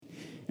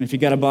And if you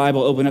got a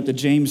Bible, open up to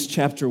James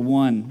chapter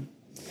 1.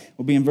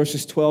 We'll be in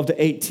verses 12 to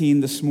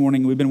 18 this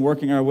morning. We've been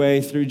working our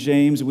way through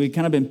James. We've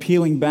kind of been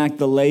peeling back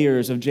the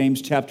layers of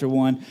James chapter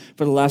 1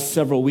 for the last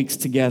several weeks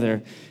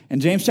together. And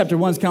James chapter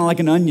 1 is kind of like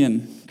an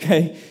onion,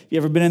 okay? You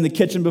ever been in the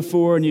kitchen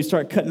before and you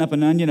start cutting up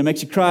an onion? It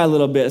makes you cry a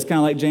little bit. It's kind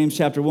of like James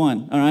chapter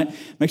 1, all right?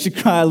 Makes you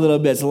cry a little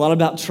bit. It's a lot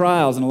about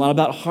trials and a lot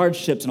about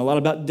hardships and a lot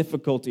about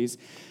difficulties.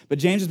 But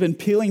James has been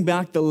peeling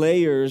back the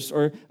layers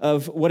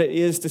of what it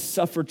is to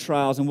suffer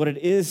trials and what it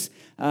is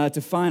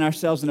to find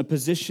ourselves in a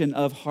position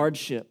of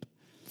hardship.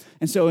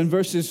 And so in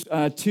verses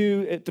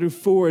 2 through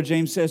 4,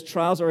 James says,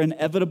 trials are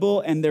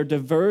inevitable and they're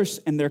diverse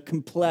and they're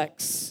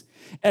complex.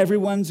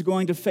 Everyone's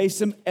going to face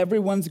them.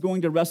 Everyone's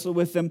going to wrestle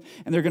with them.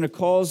 And they're going to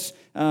cause,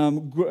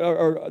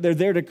 or they're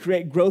there to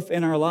create growth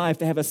in our life,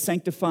 to have a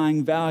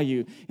sanctifying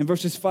value. In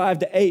verses 5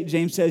 to 8,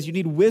 James says you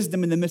need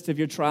wisdom in the midst of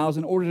your trials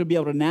in order to be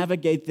able to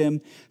navigate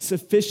them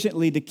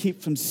sufficiently to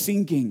keep from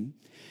sinking.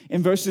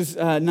 In verses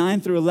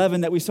 9 through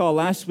 11 that we saw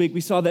last week, we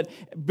saw that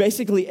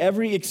basically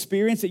every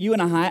experience that you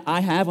and I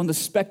have on the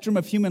spectrum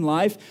of human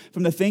life,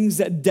 from the things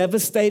that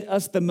devastate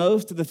us the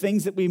most to the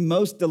things that we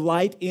most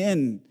delight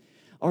in,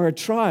 are a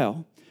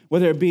trial.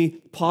 Whether it be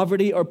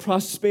poverty or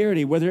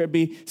prosperity, whether it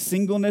be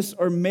singleness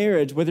or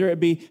marriage, whether it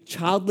be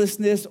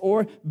childlessness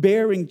or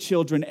bearing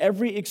children,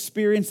 every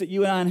experience that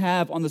you and I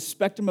have on the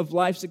spectrum of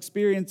life's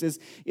experiences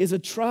is a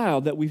trial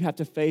that we have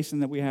to face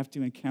and that we have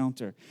to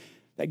encounter,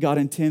 that God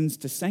intends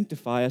to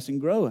sanctify us and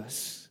grow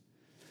us.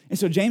 And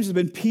so James has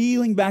been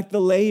peeling back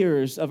the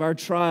layers of our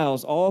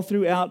trials all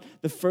throughout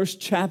the first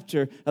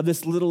chapter of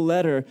this little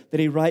letter that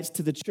he writes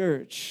to the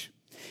church.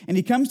 And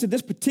he comes to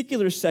this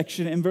particular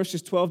section in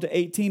verses 12 to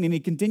 18, and he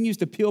continues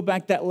to peel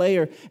back that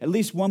layer at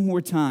least one more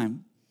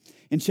time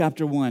in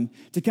chapter 1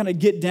 to kind of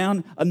get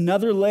down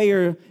another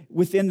layer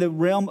within the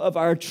realm of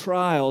our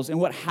trials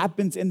and what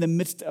happens in the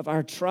midst of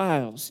our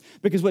trials.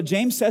 Because what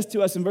James says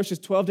to us in verses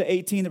 12 to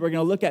 18 that we're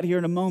going to look at here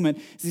in a moment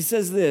is he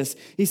says this.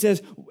 He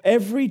says,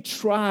 every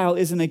trial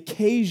is an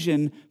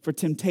occasion for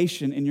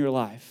temptation in your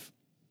life.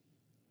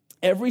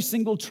 Every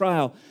single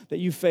trial that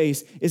you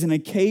face is an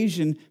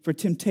occasion for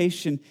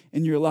temptation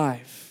in your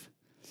life.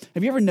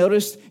 Have you ever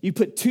noticed you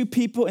put two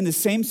people in the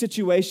same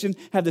situation,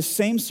 have the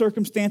same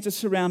circumstances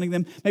surrounding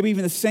them, maybe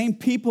even the same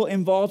people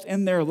involved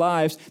in their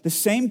lives, the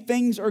same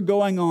things are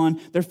going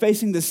on, they're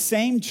facing the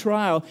same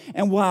trial,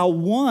 and while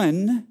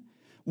one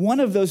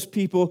of those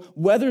people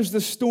weathers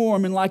the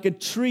storm and like a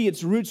tree,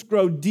 its roots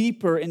grow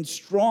deeper and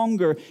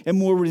stronger and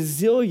more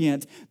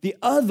resilient, the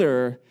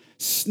other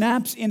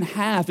snaps in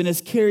half and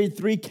is carried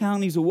 3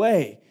 counties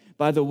away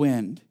by the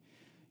wind.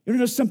 You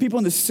know, some people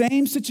in the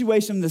same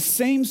situation, the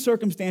same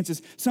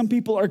circumstances, some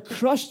people are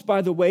crushed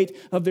by the weight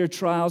of their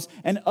trials,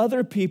 and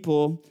other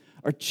people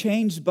are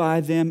changed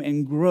by them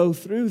and grow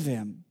through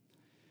them.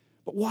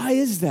 But why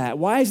is that?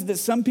 Why is it that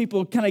some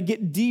people kind of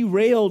get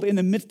derailed in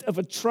the midst of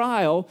a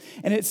trial,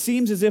 and it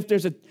seems as if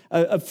there's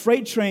a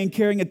freight train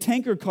carrying a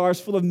tanker cars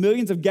full of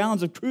millions of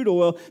gallons of crude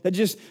oil that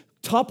just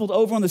toppled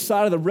over on the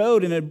side of the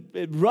road and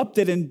it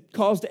erupted and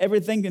caused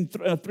everything in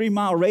a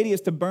 3-mile radius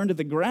to burn to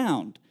the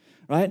ground,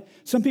 right?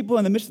 Some people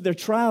in the midst of their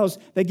trials,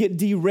 they get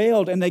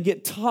derailed and they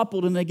get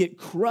toppled and they get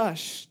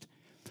crushed.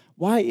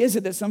 Why is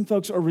it that some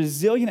folks are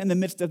resilient in the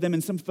midst of them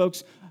and some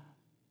folks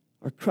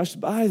are crushed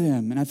by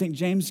them? And I think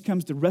James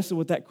comes to wrestle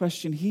with that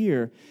question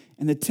here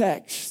in the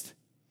text.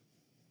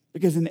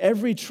 Because in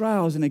every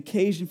trial is an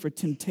occasion for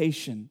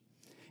temptation.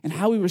 And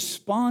how we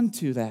respond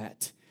to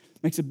that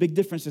makes a big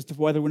difference as to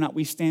whether or not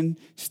we stand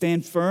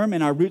firm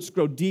and our roots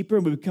grow deeper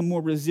and we become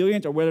more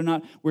resilient, or whether or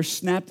not we're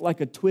snapped like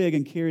a twig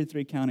and carried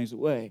 3 counties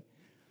away.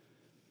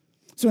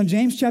 So in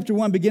James chapter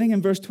 1, beginning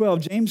in verse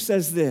 12, James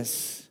says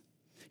this.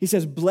 He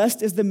says,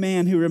 "Blessed is the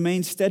man who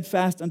remains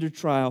steadfast under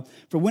trial,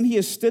 for when he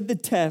has stood the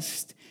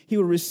test, he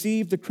will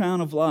receive the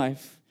crown of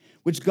life,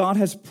 which God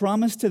has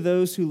promised to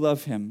those who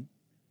love him.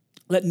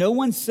 Let no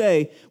one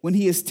say when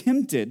he is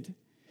tempted,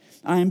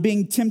 I am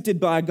being tempted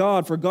by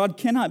God, for God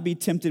cannot be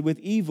tempted with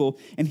evil,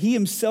 and he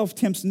himself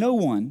tempts no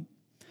one.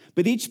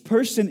 But each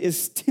person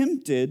is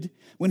tempted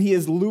when he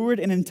is lured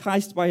and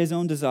enticed by his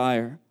own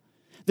desire.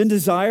 Then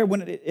desire,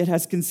 when it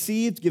has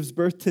conceived, gives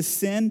birth to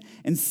sin,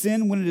 and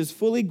sin, when it is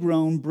fully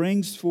grown,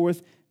 brings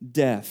forth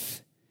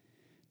death.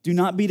 Do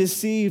not be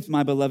deceived,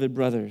 my beloved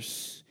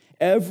brothers.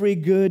 Every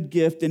good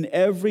gift and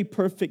every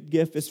perfect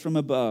gift is from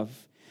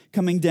above,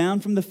 coming down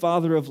from the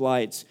Father of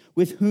lights,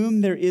 with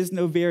whom there is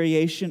no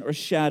variation or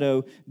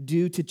shadow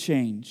due to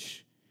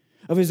change.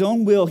 Of his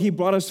own will, he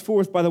brought us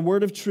forth by the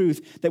word of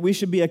truth, that we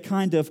should be a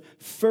kind of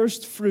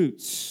first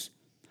fruits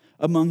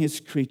among his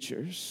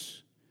creatures."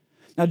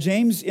 Now,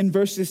 James, in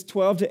verses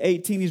 12 to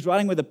 18, he's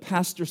writing with a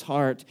pastor's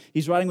heart.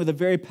 He's writing with a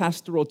very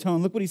pastoral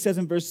tone. Look what he says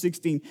in verse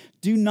 16.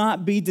 "Do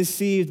not be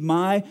deceived,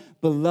 my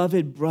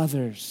beloved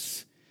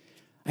brothers."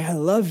 I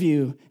love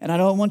you, and I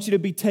don't want you to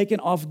be taken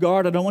off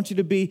guard. I don't want you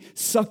to be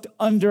sucked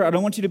under. I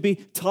don't want you to be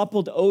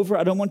toppled over.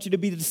 I don't want you to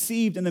be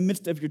deceived in the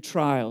midst of your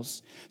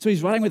trials. So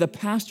he's writing with a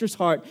pastor's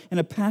heart and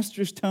a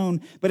pastor's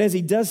tone, but as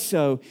he does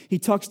so, he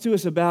talks to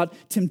us about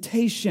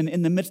temptation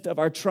in the midst of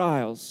our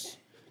trials.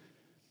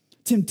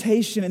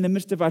 temptation in the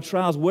midst of our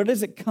trials, where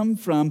does it come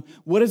from?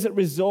 What does it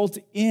result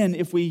in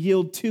if we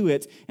yield to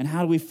it? And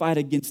how do we fight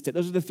against it?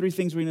 Those are the three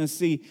things we're going to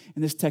see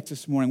in this text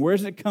this morning. Where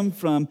does it come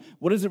from?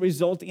 What does it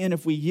result in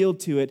if we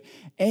yield to it?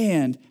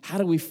 And how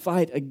do we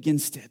fight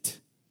against it?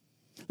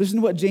 Listen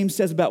to what James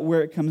says about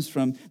where it comes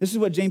from. This is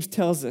what James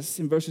tells us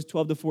in verses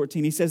 12 to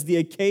 14. He says,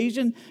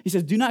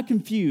 do not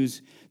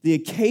confuse the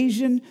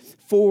occasion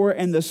for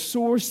and the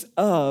source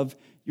of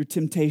your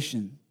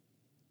temptation.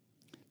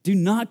 Do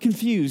not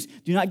confuse.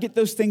 Do not get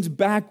those things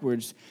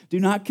backwards. Do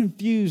not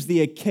confuse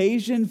the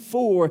occasion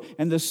for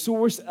and the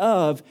source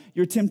of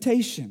your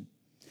temptation.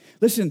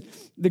 Listen,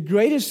 the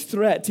greatest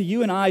threat to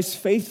you and I's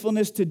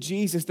faithfulness to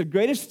Jesus, the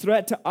greatest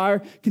threat to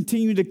our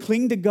continuing to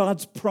cling to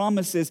God's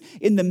promises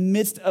in the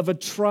midst of a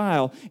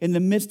trial, in the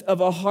midst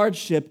of a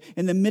hardship,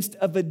 in the midst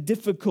of a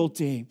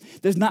difficulty,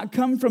 does not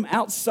come from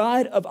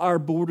outside of our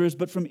borders,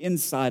 but from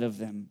inside of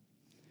them.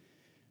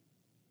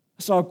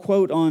 I saw a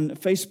quote on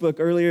Facebook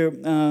earlier,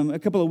 a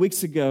couple of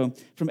weeks ago,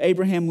 from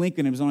Abraham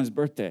Lincoln. It was on his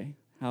birthday.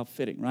 How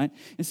fitting, right?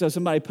 And so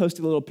somebody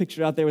posted a little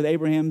picture out there with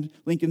Abraham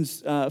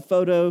Lincoln's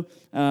photo,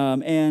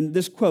 and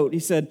this quote, he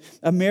said,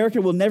 "America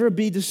will never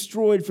be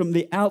destroyed from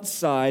the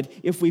outside.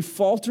 If we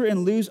falter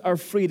and lose our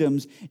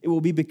freedoms, it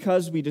will be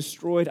because we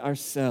destroyed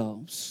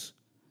ourselves."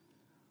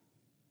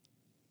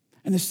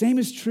 And the same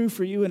is true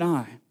for you and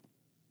I.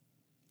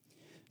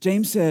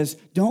 James says,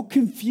 don't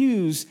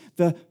confuse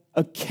the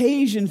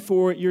occasion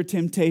for your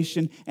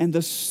temptation and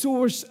the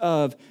source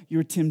of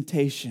your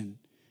temptation.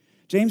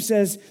 James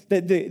says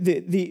that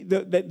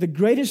the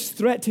greatest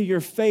threat to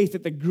your faith,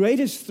 that the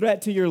greatest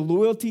threat to your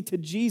loyalty to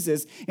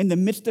Jesus in the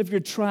midst of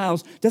your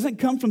trials doesn't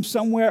come from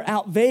somewhere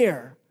out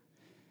there,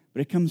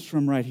 but it comes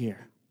from right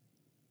here.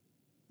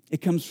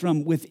 It comes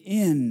from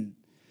within,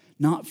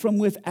 not from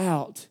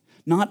without,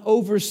 not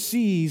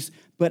overseas,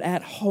 but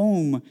at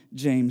home,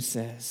 James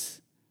says.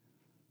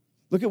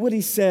 Look at what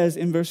he says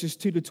in verses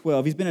 2 to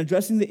 12. He's been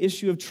addressing the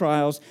issue of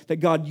trials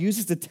that God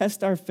uses to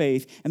test our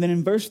faith. And then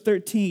in verse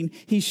 13,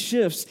 he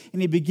shifts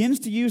and he begins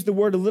to use the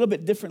word a little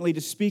bit differently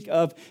to speak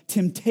of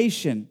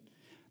temptation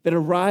that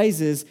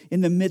arises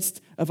in the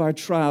midst of our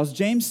trials.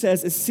 James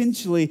says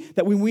essentially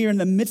that when we are in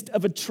the midst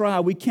of a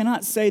trial, we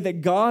cannot say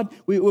that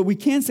we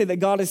can say that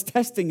God is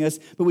testing us,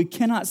 but we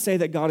cannot say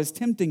that God is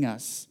tempting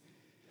us.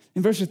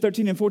 In verses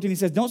 13 and 14, he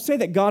says, don't say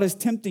that God is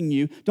tempting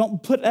you.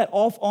 Don't put that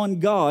off on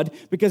God,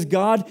 because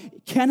God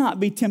cannot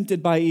be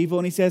tempted by evil.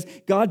 And he says,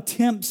 God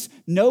tempts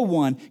no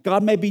one.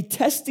 God may be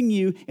testing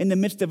you in the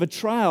midst of a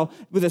trial,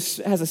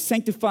 has a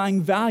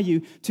sanctifying value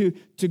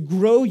to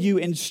grow you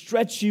and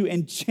stretch you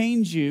and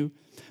change you.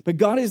 But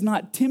God is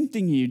not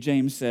tempting you,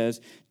 James says.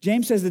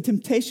 James says the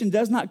temptation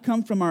does not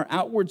come from our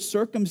outward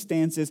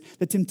circumstances.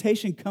 The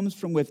temptation comes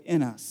from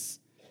within us,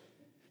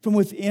 from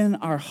within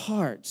our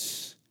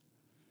hearts.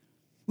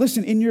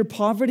 Listen, in your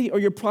poverty or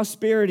your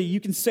prosperity, you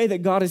can say that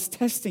God is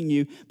testing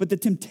you, but the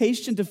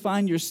temptation to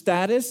find your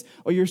status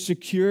or your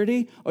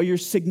security or your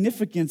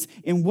significance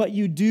in what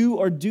you do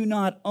or do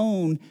not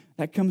own,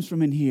 that comes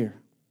from in here,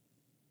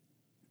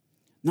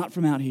 not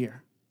from out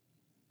here.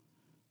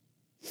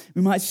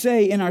 We might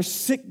say in our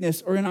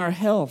sickness or in our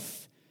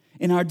health,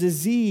 in our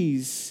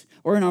disease,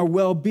 or in our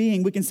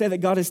well-being, we can say that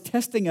God is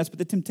testing us, but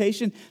the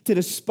temptation to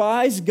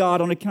despise God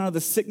on account of the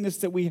sickness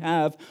that we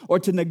have, or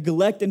to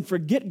neglect and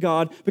forget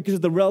God because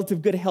of the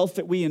relative good health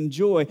that we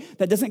enjoy,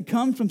 that doesn't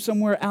come from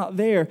somewhere out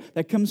there,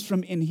 that comes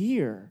from in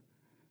here.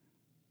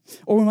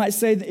 Or we might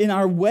say that in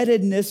our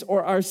weddedness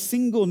or our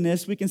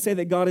singleness, we can say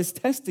that God is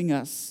testing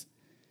us.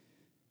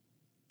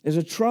 There's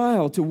a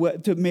trial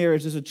to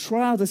marriage. There's a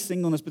trial to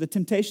singleness. But the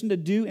temptation to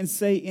do and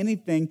say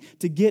anything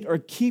to get or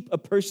keep a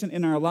person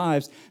in our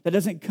lives, that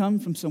doesn't come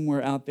from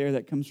somewhere out there.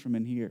 That comes from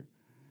in here.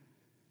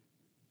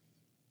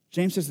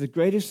 James says the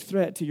greatest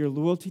threat to your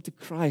loyalty to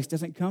Christ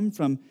doesn't come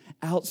from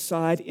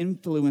outside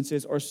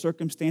influences or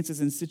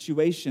circumstances and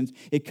situations.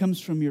 It comes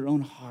from your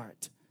own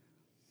heart.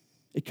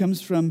 It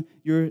comes from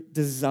your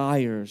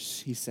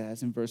desires, he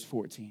says in verse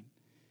 14.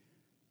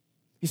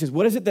 He says,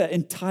 what is it that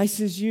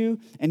entices you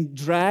and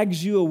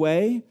drags you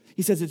away?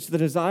 He says it's the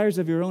desires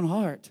of your own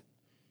heart.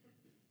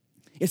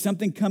 It's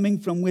something coming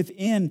from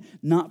within,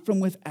 not from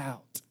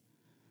without.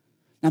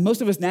 Now,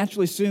 most of us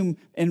naturally assume,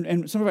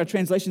 and some of our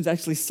translations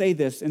actually say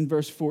this in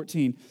verse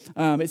 14.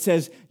 It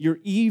says, your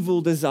evil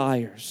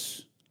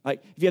desires.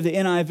 Like, if you have the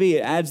NIV,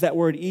 it adds that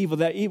word evil.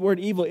 That word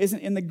evil isn't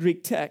in the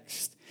Greek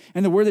text.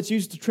 And the word that's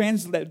used to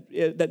translate,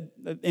 that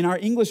in our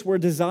English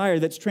word desire,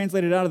 that's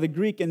translated out of the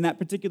Greek in that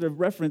particular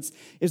reference,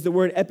 is the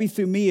word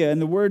epithumia.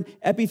 And the word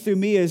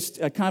epithumia is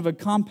kind of a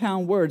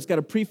compound word. It's got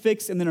a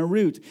prefix and then a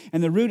root.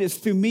 And the root is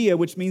thumia,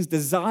 which means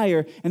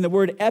desire. And the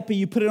word epi,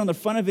 you put it on the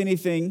front of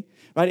anything,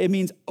 right? It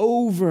means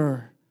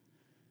over.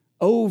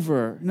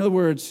 Over. In other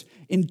words,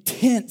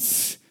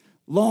 intense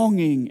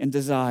longing and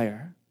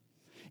desire.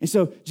 And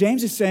so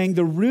James is saying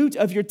the root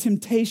of your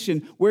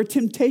temptation, where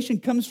temptation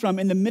comes from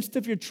in the midst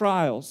of your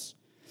trials,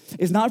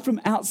 is not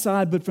from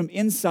outside, but from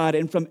inside,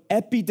 and from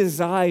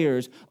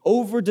epi-desires,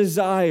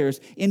 over-desires,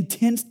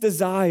 intense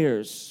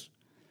desires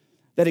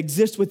that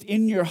exist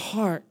within your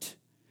heart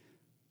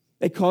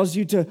They cause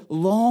you to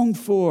long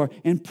for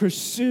and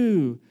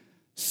pursue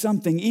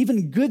something,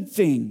 even good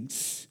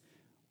things,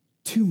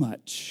 too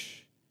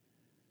much.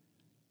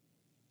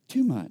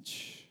 Too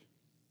much.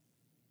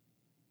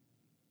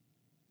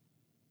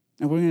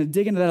 And we're going to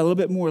dig into that a little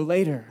bit more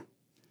later,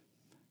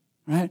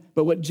 right?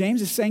 But what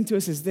James is saying to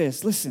us is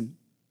this. Listen,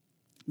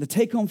 the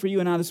take home for you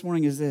and I this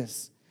morning is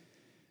this.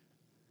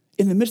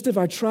 In the midst of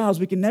our trials,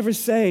 we can never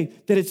say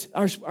that it's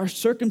our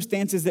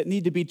circumstances that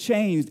need to be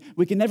changed.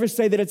 We can never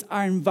say that it's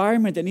our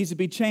environment that needs to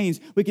be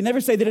changed. We can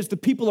never say that it's the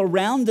people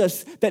around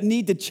us that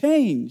need to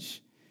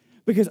change.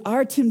 Because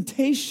our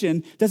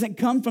temptation doesn't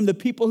come from the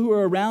people who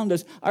are around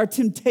us. Our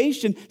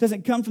temptation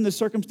doesn't come from the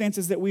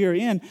circumstances that we are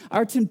in.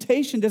 Our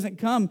temptation doesn't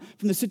come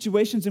from the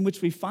situations in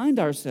which we find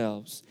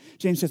ourselves.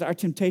 James says our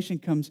temptation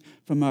comes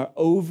from our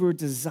over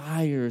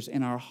desires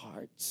in our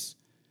hearts.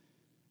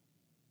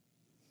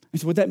 And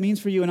so what that means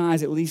for you and I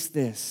is at least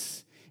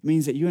this. It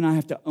means that you and I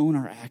have to own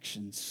our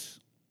actions.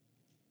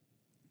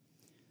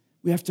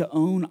 We have to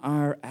own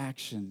our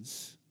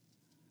actions.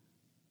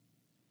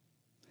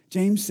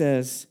 James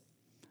says,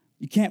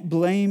 you can't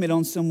blame it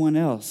on someone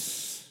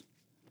else.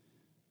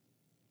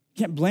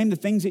 You can't blame the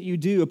things that you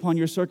do upon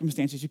your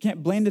circumstances. You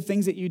can't blame the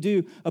things that you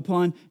do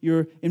upon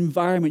your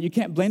environment. You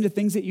can't blame the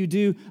things that you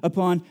do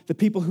upon the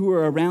people who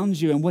are around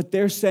you and what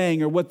they're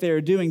saying or what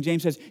they're doing.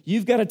 James says,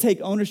 you've got to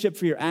take ownership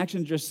for your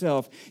actions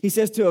yourself. He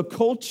says to a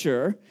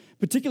culture,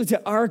 particularly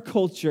to our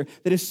culture,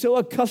 that is so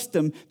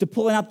accustomed to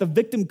pulling out the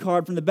victim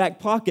card from the back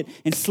pocket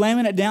and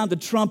slamming it down to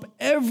trump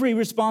every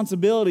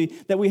responsibility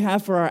that we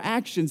have for our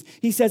actions.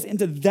 He says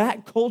into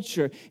that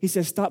culture, he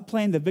says, stop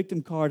playing the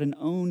victim card and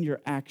own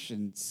your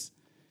actions.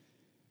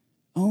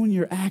 Own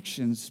your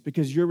actions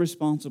because you're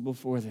responsible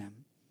for them.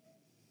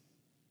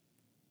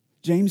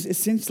 James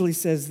essentially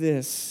says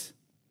this.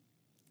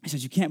 He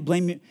says you can't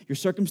blame your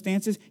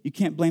circumstances. You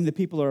can't blame the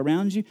people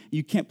around you.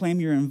 You can't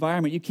blame your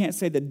environment. You can't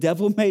say the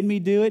devil made me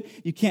do it.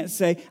 You can't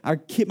say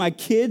my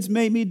kids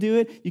made me do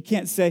it. You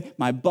can't say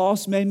my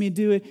boss made me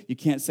do it. You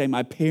can't say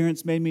my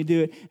parents made me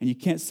do it. And you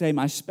can't say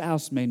my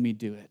spouse made me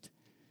do it.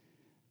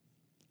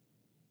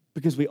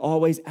 Because we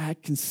always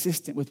act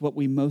consistent with what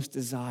we most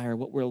desire,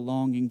 what we're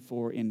longing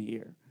for in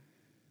here.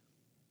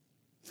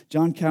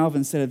 John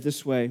Calvin said it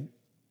this way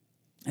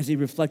as he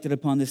reflected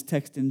upon this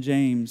text in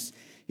James.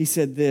 He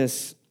said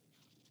this.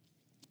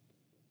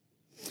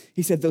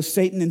 He said, though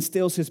Satan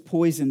instills his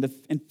poison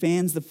and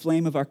fans the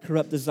flame of our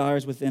corrupt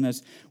desires within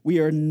us, we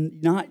are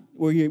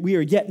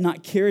yet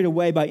not carried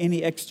away by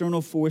any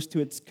external force to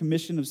its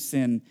commission of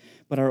sin,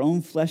 but our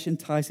own flesh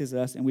entices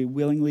us and we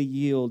willingly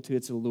yield to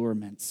its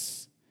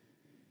allurements.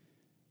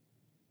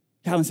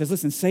 Calvin says,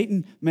 listen,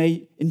 Satan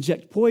may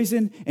inject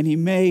poison and he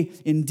may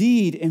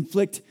indeed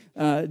inflict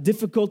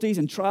difficulties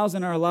and trials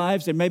in our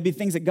lives. There may be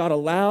things that God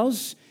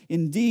allows,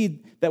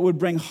 indeed, that would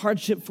bring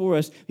hardship for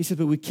us. He says,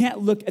 but we can't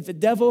look at the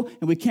devil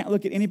and we can't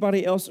look at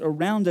anybody else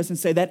around us and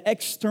say that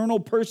external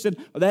person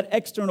or that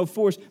external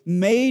force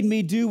made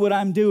me do what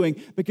I'm doing,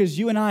 because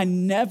you and I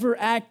never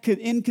act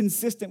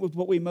inconsistent with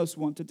what we most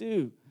want to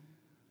do.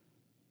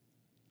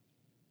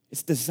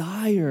 It's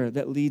desire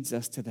that leads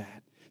us to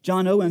that.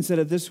 John Owen said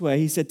it this way.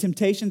 He said,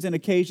 temptations and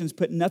occasions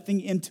put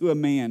nothing into a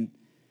man,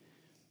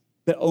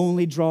 but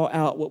only draw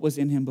out what was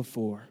in him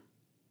before.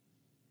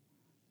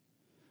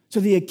 So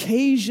the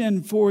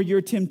occasion for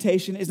your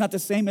temptation is not the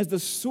same as the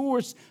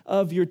source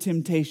of your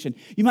temptation.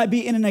 You might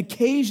be in an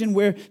occasion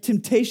where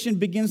temptation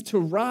begins to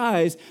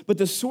rise, but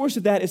the source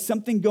of that is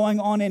something going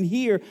on in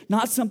here,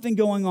 not something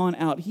going on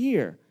out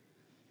here.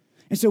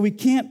 And so we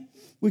can't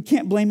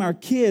blame our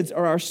kids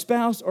or our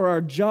spouse or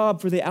our job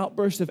for the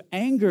outburst of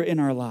anger in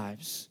our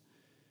lives,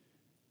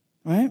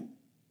 right?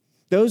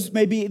 Those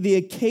may be the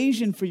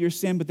occasion for your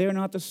sin, but they're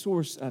not the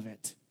source of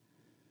it.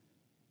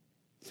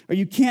 Or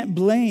you can't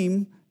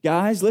blame,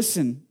 guys,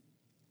 listen,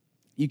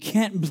 you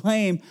can't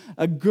blame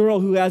a girl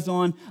who has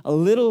on a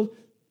little,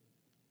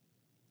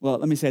 well,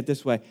 let me say it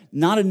this way,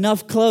 not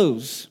enough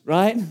clothes,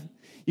 right?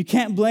 You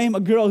can't blame a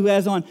girl who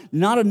has on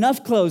not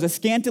enough clothes, a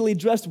scantily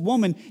dressed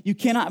woman. You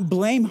cannot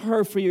blame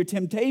her for your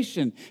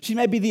temptation. She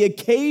may be the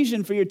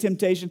occasion for your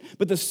temptation,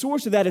 but the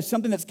source of that is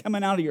something that's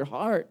coming out of your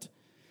heart,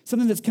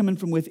 something that's coming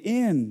from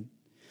within.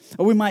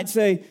 Or we might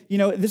say,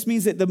 this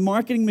means that the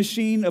marketing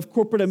machine of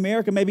corporate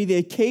America may be the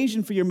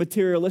occasion for your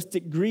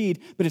materialistic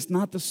greed, but it's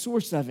not the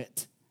source of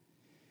it.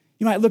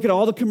 You might look at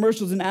all the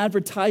commercials and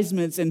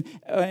advertisements and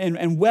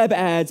web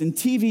ads and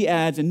TV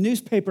ads and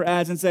newspaper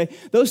ads and say,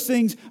 those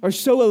things are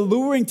so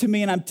alluring to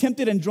me and I'm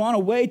tempted and drawn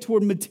away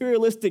toward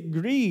materialistic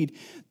greed.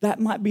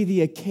 That might be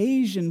the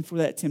occasion for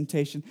that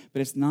temptation,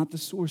 but it's not the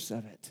source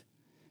of it.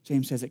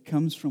 James says it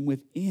comes from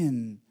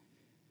within,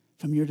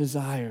 from your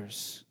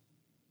desires.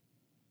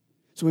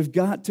 So we've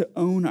got to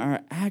own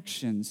our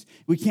actions.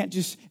 This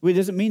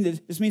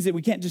means that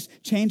we can't just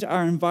change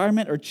our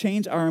environment or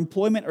change our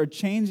employment or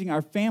changing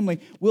our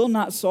family will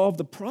not solve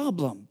the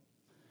problem.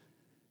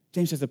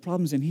 James says the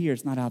problem's in here,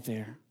 it's not out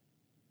there.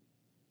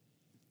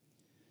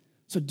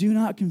 So do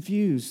not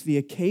confuse the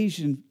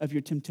occasion of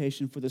your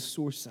temptation for the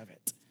source of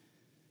it.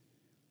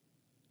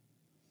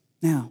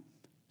 Now,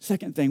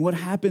 Second thing, what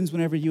happens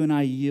whenever you and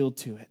I yield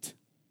to it?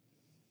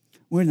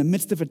 We're in the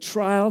midst of a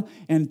trial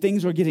and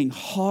things are getting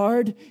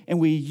hard and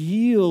we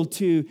yield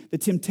to the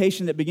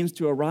temptation that begins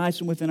to arise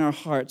from within our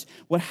hearts.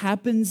 What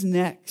happens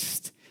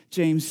next,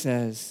 James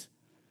says,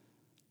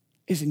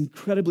 is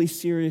incredibly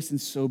serious and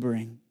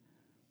sobering.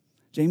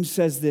 James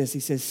says this, he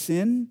says,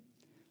 sin,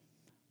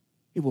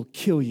 it will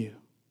kill you.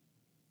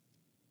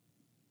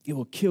 It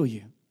will kill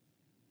you.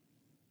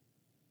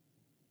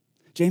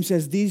 James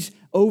says these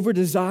over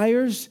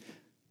desires,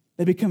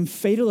 they become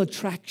fatal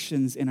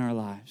attractions in our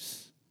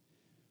lives.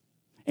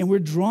 And we're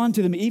drawn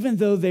to them even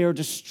though they are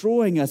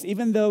destroying us,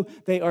 even though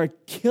they are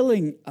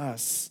killing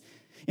us.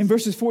 In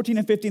verses 14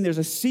 and 15, there's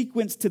a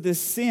sequence to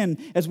this sin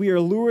as we are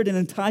lured and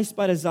enticed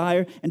by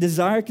desire, and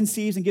desire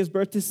conceives and gives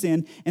birth to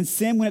sin. And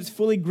sin, when it's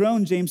fully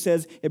grown, James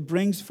says, it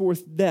brings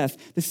forth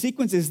death. The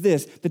sequence is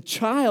this: the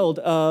child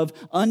of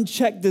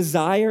unchecked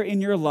desire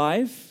in your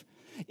life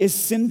is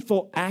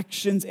sinful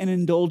actions and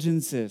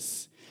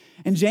indulgences.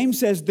 And James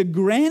says the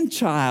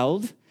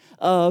grandchild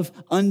of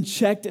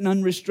unchecked and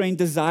unrestrained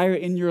desire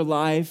in your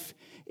life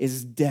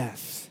is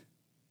death.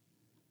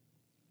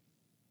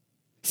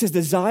 He says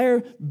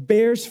desire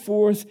bears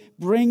forth,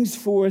 brings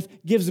forth,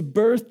 gives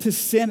birth to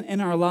sin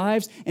in our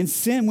lives. And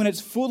sin, when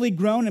it's fully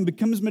grown and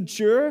becomes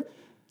mature,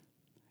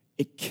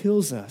 it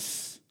kills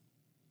us.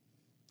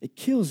 It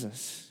kills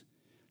us.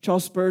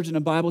 Charles Spurgeon,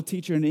 a Bible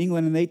teacher in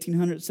England in the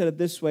 1800s, said it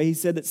this way. He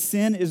said that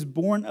sin is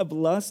born of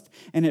lust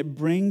and it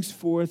brings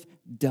forth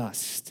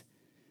dust.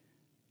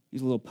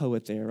 He's a little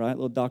poet there, right? A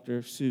little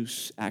Dr.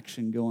 Seuss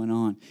action going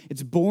on.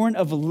 It's born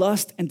of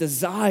lust and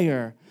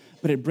desire,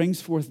 but it brings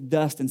forth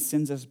dust and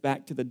sends us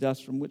back to the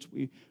dust from which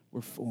we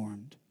were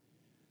formed.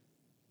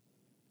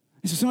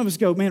 And so some of us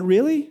go, man,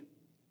 really?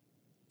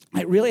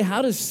 Like, really?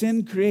 How does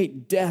sin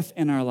create death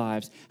in our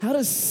lives? How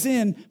does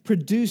sin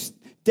produce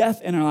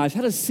death in our lives?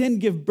 How does sin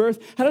give birth?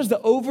 How does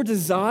the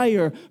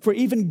over-desire for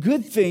even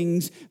good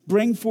things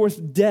bring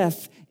forth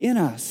death in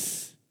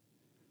us?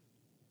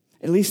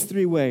 At least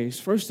three ways.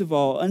 First of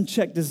all,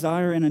 unchecked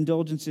desire and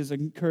indulgences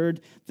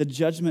incurred the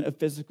judgment of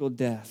physical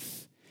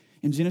death.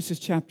 In Genesis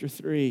chapter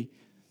 3,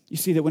 you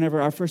see that whenever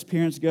our first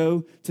parents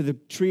go to the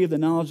tree of the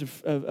knowledge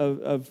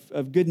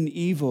of good and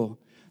evil,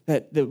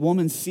 that the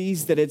woman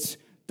sees that it's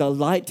the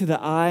light to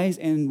the eyes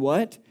and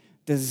what?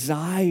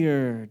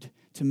 Desired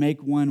to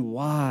make one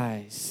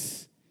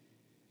wise.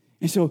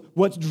 And so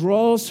what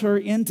draws her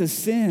into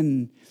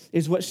sin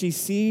is what she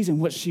sees and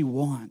what she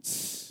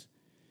wants.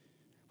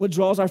 What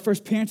draws our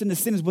first parents into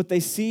sin is what they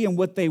see and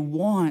what they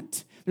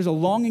want. There's a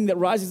longing that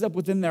rises up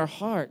within their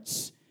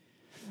hearts.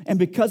 And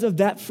because of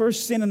that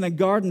first sin in the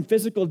garden,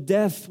 physical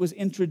death was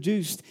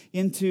introduced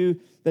into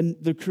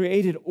the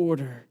created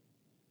order.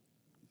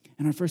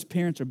 And our first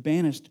parents are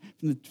banished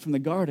from the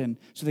garden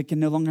so they can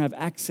no longer have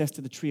access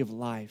to the tree of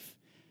life,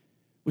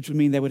 which would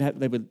mean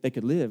they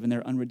could live in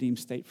their unredeemed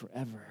state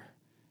forever.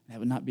 That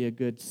would not be a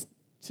good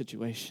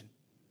situation.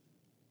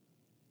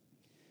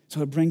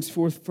 So it brings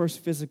forth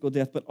first physical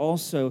death, but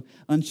also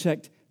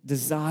unchecked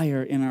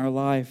desire in our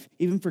life,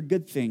 even for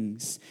good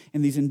things.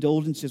 And these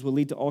indulgences will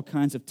lead to all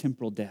kinds of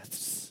temporal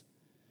deaths.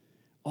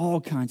 All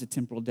kinds of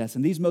temporal deaths.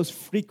 And these most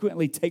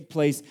frequently take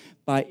place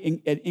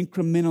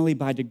incrementally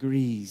by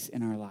degrees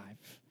in our life.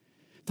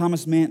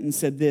 Thomas Manton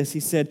said this. He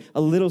said, a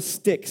little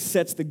stick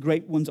sets the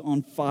great ones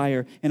on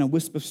fire, and a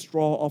wisp of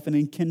straw often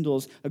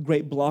enkindles a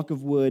great block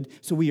of wood.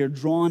 So we are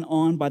drawn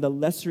on by the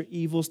lesser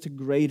evils to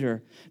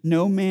greater.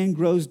 No man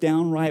grows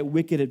downright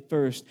wicked at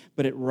first,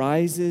 but he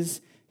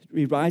rises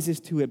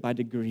to it by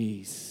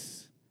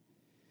degrees.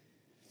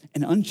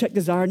 An unchecked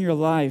desire in your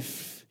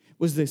life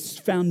was the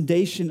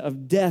foundation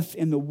of death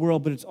in the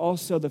world, but it's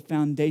also the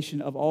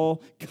foundation of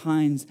all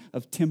kinds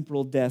of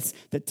temporal deaths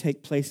that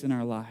take place in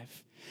our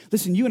life.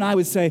 Listen, you and I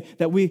would say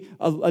that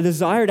a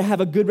desire to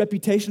have a good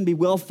reputation, be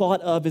well thought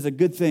of, is a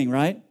good thing,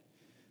 right?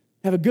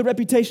 Have a good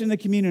reputation in the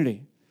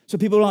community. So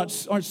people aren't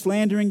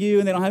slandering you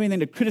and they don't have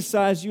anything to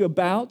criticize you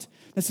about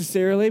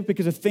necessarily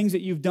because of things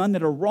that you've done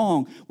that are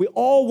wrong. We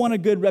all want a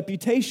good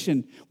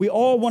reputation. We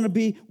all want to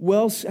be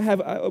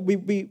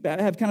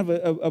have kind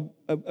of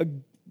a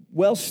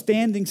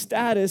well-standing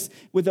status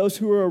with those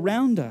who are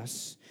around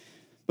us.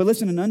 But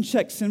listen, an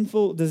unchecked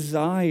sinful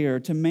desire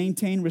to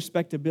maintain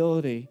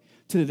respectability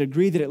to the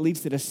degree that it leads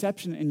to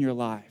deception in your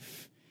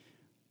life.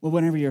 Well,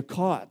 whenever you're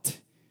caught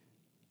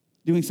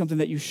doing something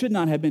that you should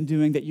not have been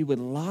doing, that you would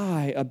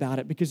lie about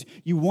it because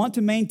you want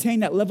to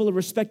maintain that level of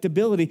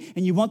respectability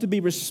and you want to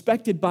be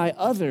respected by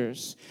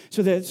others.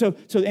 So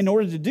in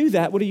order to do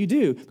that, what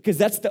do? Because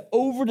that's the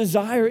over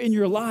desire in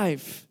your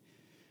life.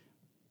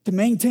 To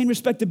maintain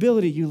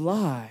respectability, you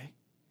lie.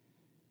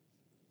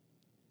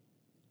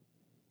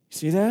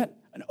 See that?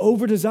 An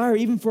over desire,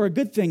 even for a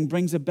good thing,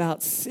 brings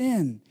about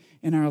sin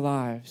in our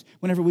lives.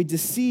 Whenever we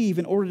deceive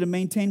in order to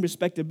maintain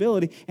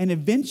respectability, and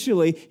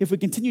eventually, if we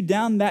continue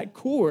down that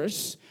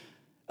course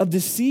of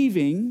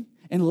deceiving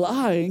and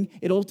lying,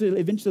 it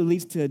eventually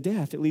leads to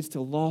death. It leads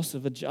to loss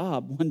of a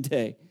job one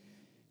day.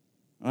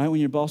 All right, when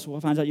your boss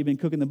finds out you've been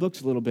cooking the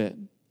books a little bit.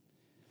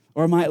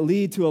 Or it might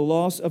lead to a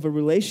loss of a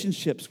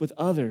relationships with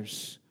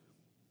others.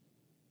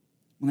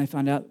 when they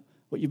find out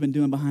what you've been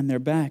doing behind their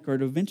back, or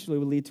it eventually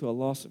will lead to a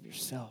loss of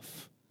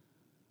yourself.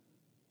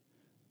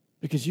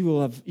 Because you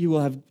will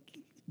have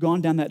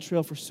gone down that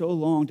trail for so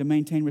long to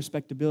maintain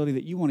respectability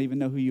that you won't even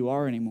know who you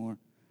are anymore.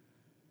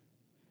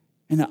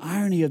 And the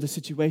irony of the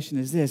situation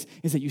is this,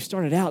 is that you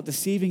started out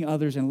deceiving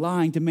others and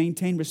lying to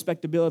maintain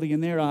respectability in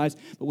their eyes,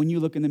 but when you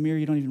look in the mirror,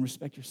 you don't even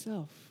respect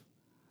yourself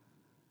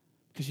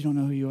because you don't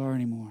know who you are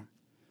anymore.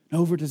 An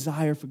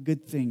over-desire for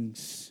good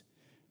things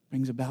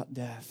brings about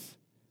death.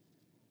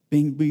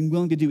 Being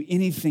willing to do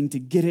anything to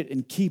get it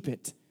and keep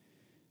it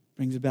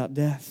brings about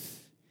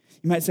death.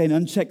 You might say an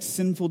unchecked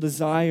sinful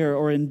desire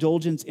or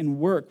indulgence in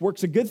work.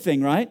 Work's a good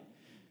thing, right?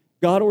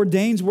 God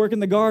ordains work in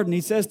the garden.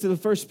 He says to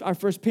our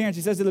first parents,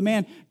 he says to the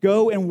man,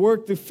 go and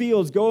work the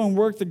fields, go and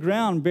work the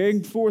ground,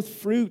 bearing forth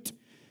fruit,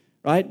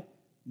 right?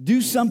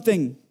 Do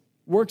something.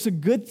 Work's a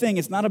good thing.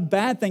 It's not a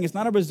bad thing. It's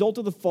not a result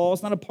of the fall.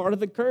 It's not a part of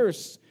the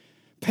curse.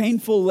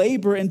 Painful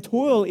labor and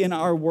toil in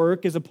our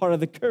work is a part of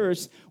the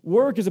curse.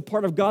 Work is a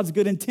part of God's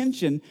good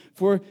intention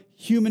for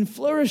human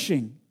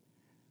flourishing.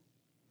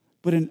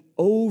 But an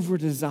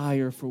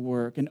over-desire for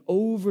work, an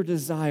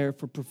over-desire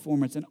for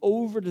performance, an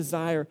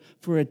over-desire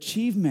for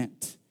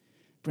achievement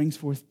brings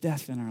forth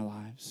death in our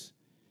lives.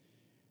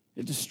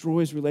 It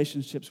destroys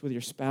relationships with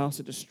your spouse.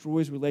 It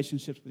destroys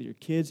relationships with your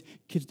kids.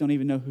 Kids don't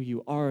even know who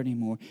you are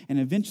anymore. And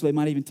eventually, it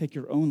might even take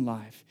your own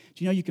life.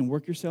 Do you know you can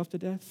work yourself to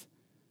death?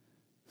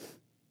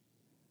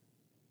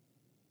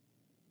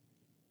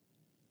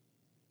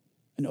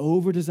 An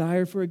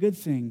over-desire for a good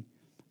thing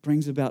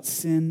brings about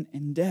sin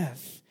and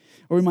death.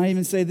 Or we might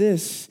even say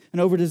this, an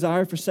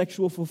over-desire for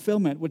sexual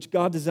fulfillment, which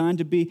God designed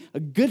to be a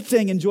good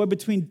thing enjoyed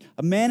between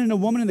a man and a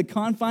woman in the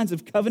confines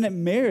of covenant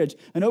marriage.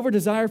 An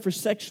over-desire for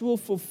sexual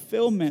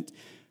fulfillment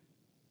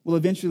will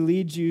eventually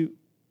lead you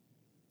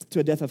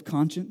to a death of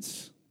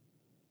conscience.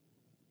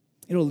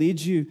 It'll lead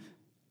you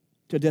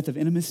to a death of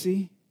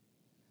intimacy.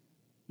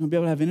 You'll be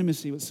able to have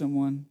intimacy with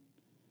someone,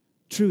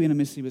 true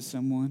intimacy with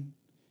someone,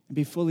 and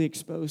be fully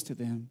exposed to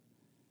them.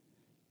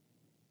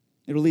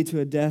 It'll lead to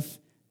a death,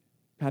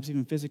 perhaps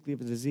even physically,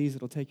 of a disease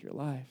that'll take your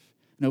life.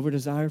 An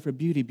over-desire for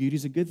beauty.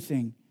 Beauty's a good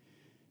thing.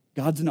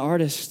 God's an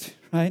artist,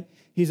 right?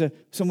 He's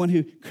someone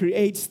who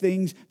creates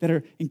things that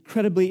are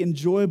incredibly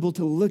enjoyable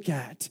to look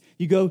at.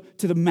 You go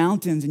to the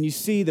mountains and you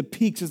see the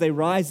peaks as they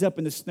rise up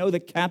and the snow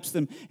that caps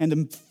them and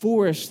the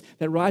forests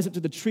that rise up to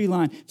the tree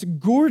line. It's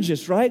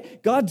gorgeous,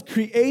 right? God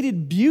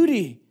created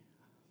beauty.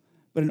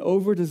 But an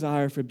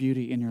over-desire for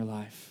beauty in your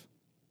life.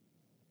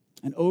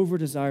 An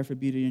over-desire for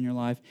beauty in your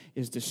life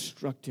is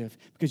destructive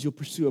because you'll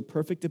pursue a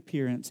perfect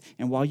appearance,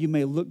 and while you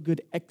may look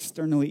good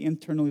externally,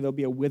 internally there'll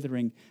be a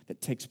withering that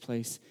takes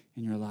place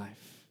in your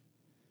life.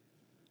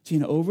 See,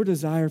 an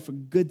over-desire for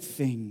good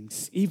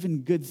things, even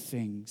good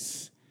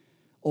things,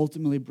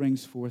 ultimately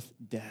brings forth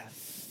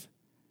death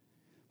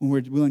when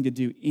we're willing to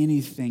do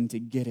anything to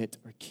get it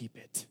or keep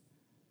it.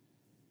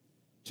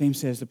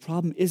 James says the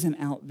problem isn't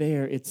out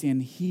there, it's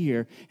in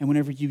here, and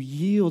whenever you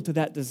yield to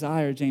that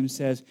desire, James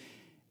says,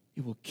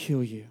 it will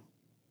kill you.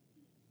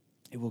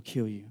 It will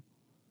kill you.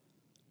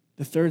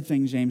 The third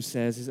thing James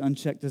says is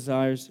unchecked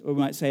desires, or we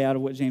might say out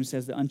of what James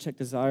says, the unchecked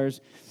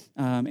desires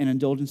and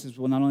indulgences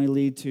will not only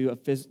lead to a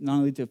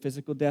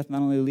physical death,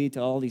 not only lead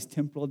to all these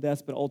temporal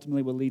deaths, but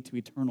ultimately will lead to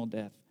eternal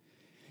death.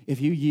 If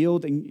you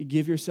yield and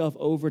give yourself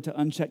over to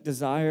unchecked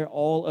desire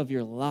all of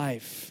your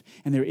life,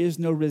 and there is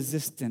no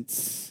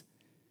resistance,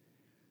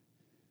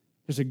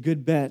 there's a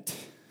good bet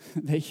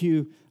that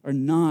you are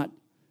not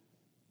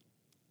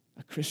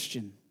a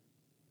Christian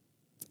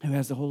who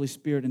has the Holy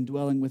Spirit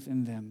indwelling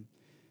within them,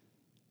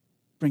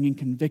 bringing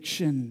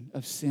conviction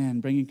of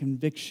sin, bringing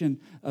conviction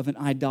of an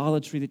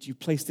idolatry that you've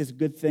placed this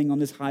good thing on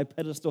this high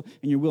pedestal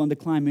and you're willing to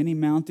climb any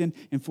mountain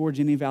and forge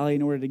any valley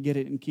in order to get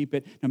it and keep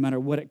it, no matter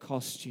what it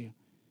costs you.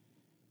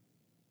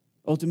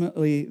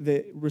 Ultimately,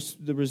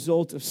 the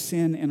result of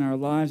sin in our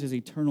lives is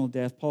eternal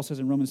death. Paul says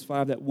in Romans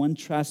 5 that one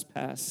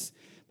trespass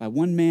by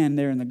one man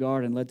there in the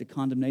garden led to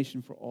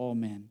condemnation for all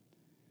men.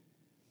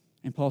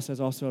 And Paul says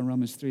also in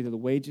Romans 3 that the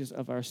wages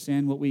of our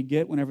sin, what we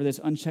get whenever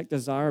this unchecked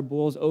desire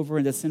boils over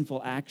into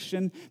sinful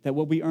action, that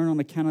what we earn on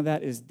account of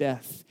that is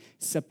death,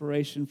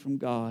 separation from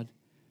God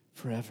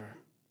forever.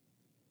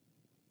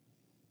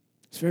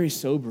 It's very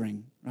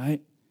sobering,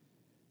 right?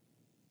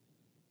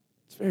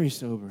 It's very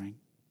sobering.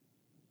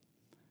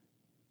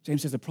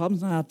 James says the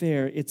problem's not out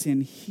there, it's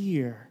in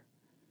here.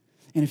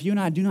 And if you and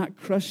I do not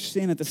crush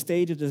sin at the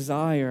stage of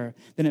desire,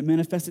 then it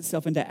manifests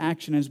itself into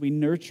action as we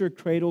nurture,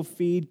 cradle,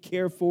 feed,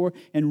 care for,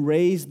 and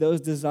raise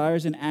those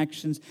desires and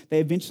actions. They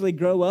eventually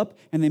grow up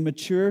and they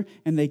mature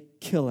and they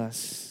kill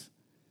us.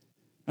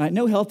 Right?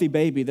 No healthy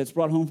baby that's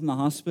brought home from the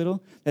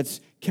hospital,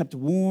 that's kept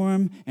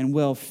warm and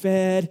well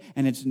fed,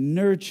 and it's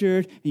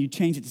nurtured, and you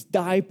change its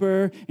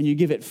diaper, and you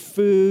give it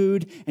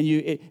food,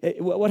 and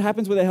what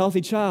happens with a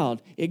healthy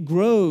child? It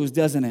grows,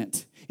 doesn't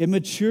it? It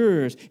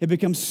matures, it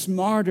becomes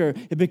smarter,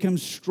 it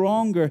becomes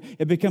stronger,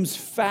 it becomes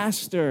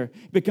faster,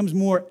 it becomes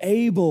more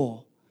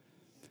able.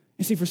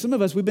 You see, for some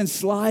of us, we've been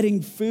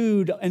sliding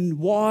food and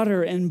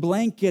water and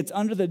blankets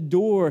under the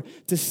door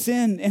to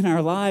sin in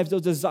our lives,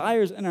 those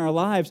desires in our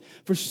lives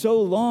for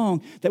so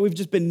long that we've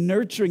just been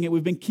nurturing it.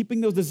 We've been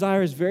keeping those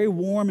desires very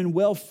warm and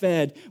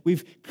well-fed.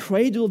 We've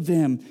cradled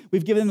them.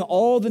 We've given them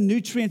all the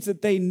nutrients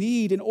that they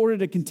need in order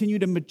to continue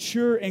to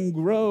mature and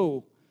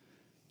grow.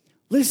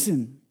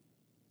 Listen,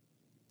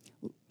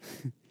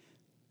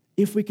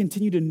 if we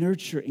continue to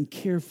nurture and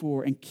care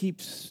for and keep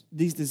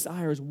these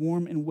desires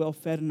warm and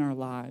well-fed in our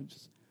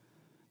lives,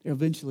 they'll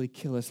eventually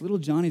kill us. Little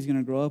Johnny's going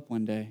to grow up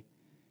one day,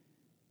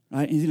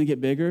 right? And he's going to get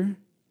bigger, and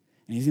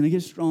he's going to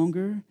get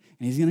stronger, and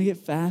he's going to get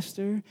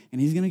faster, and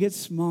he's going to get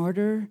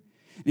smarter,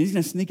 and he's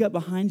going to sneak up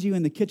behind you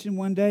in the kitchen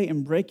one day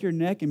and break your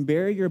neck and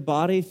bury your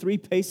body 3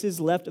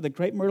 paces left of the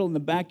crepe myrtle in the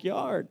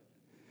backyard.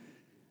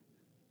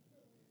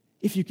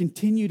 If you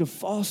continue to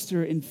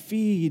foster and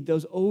feed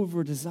those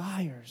over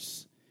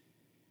desires,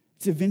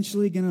 it's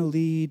eventually going to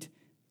lead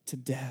to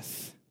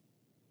death.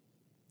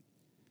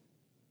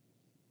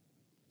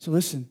 So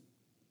listen,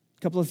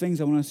 a couple of things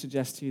I want to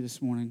suggest to you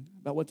this morning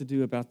about what to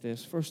do about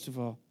this. First of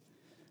all,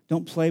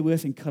 don't play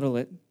with and cuddle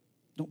it.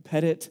 Don't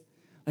pet it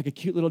like a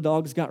cute little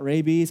dog that's got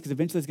rabies, because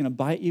eventually it's going to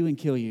bite you and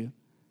kill you.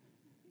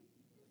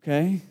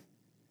 Okay?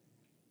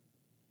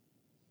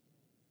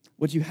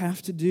 What you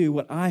have to do,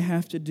 what I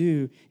have to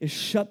do, is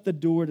shut the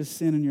door to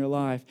sin in your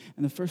life.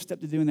 And the first step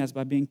to doing that is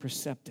by being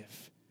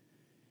perceptive.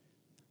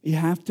 You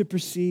have to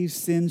perceive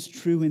sin's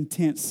true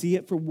intent. See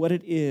it for what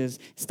it is.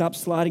 Stop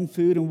sliding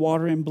food and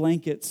water and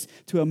blankets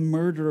to a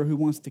murderer who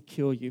wants to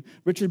kill you.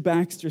 Richard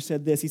Baxter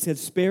said this. He said,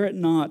 "Spare it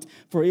not,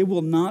 for it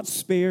will not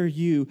spare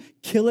you.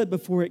 Kill it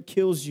before it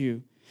kills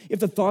you.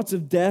 If the thoughts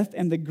of death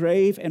and the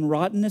grave and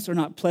rottenness are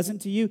not pleasant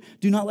to you,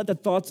 do not let the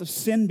thoughts of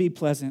sin be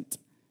pleasant.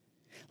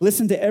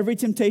 Listen to every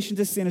temptation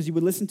to sin as you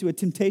would listen to a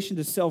temptation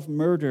to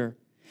self-murder.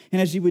 And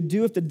as you would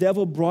do if the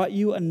devil brought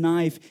you a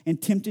knife and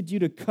tempted you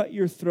to cut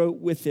your throat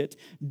with it,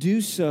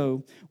 do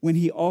so when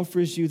he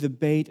offers you the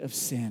bait of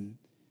sin."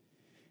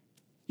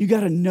 You got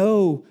to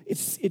know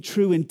its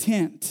true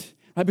intent,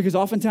 right? Because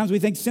oftentimes we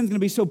think sin's going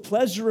to be so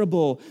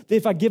pleasurable that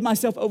if I give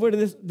myself over to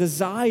this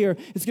desire,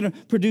 it's going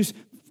to produce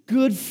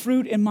good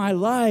fruit in my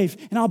life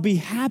and I'll be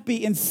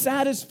happy and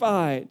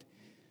satisfied.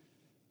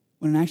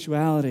 When in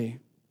actuality,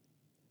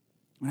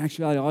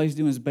 all he's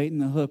doing is baiting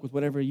the hook with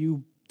whatever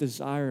you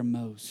desire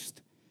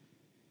most.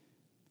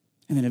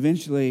 And then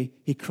eventually,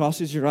 he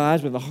crosses your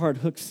eyes with a hard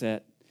hook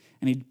set,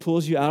 and he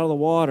pulls you out of the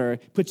water,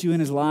 puts you in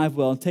his live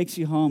well, and takes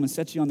you home and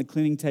sets you on the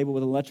cleaning table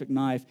with an electric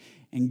knife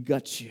and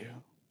guts you.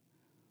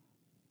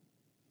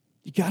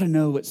 You got to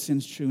know what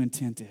sin's true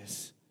intent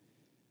is.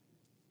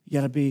 You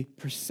got to be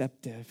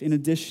perceptive. In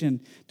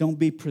addition, don't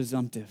be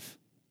presumptive.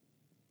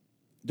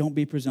 Don't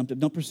be presumptive.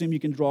 Don't presume you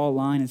can draw a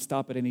line and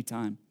stop at any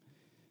time.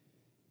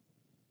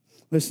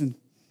 Listen.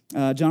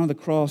 John of the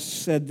Cross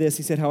said this.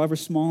 He said, "However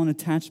small an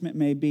attachment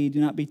may be,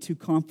 do not be too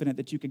confident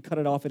that you can cut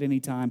it off at any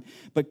time,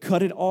 but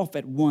cut it off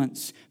at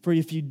once. For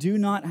if you do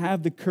not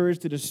have the courage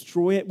to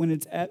destroy it when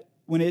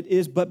it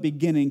is but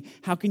beginning,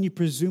 how can you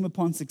presume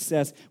upon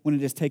success when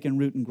it has taken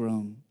root and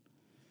grown?"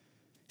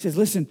 He says,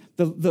 listen,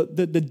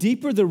 the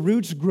deeper the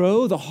roots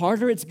grow, the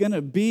harder it's going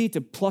to be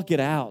to pluck it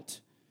out.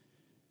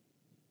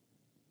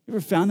 You ever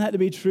found that to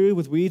be true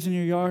with weeds in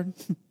your yard?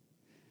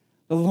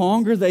 The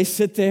longer they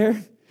sit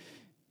there,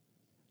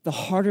 the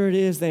harder it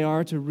is they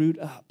are to root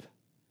up.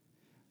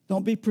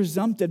 Don't be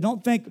presumptive.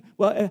 Don't think,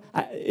 well,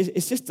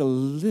 it's just a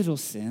little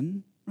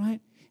sin, right?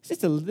 It's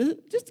just a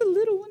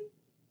little one.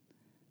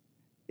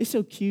 It's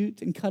so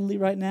cute and cuddly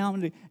right now.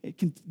 I'm going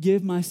to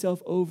give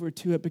myself over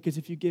to it, because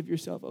if you give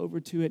yourself over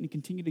to it and you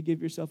continue to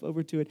give yourself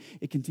over to it,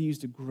 it continues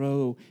to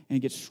grow and it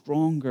gets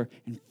stronger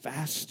and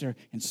faster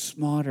and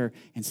smarter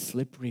and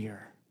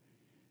slipperier.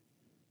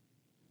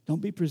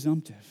 Don't be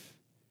presumptive,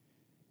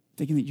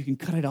 thinking that you can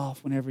cut it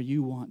off whenever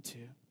you want to.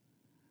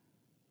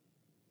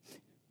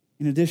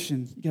 In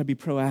addition, you got to be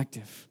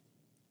proactive.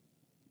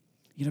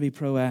 You got to be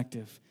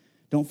proactive.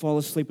 Don't fall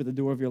asleep with the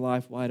door of your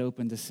life wide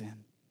open to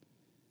sin.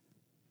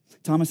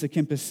 Thomas à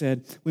Kempis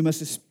said, "We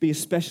must be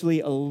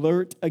especially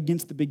alert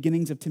against the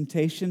beginnings of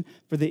temptation,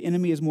 for the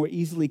enemy is more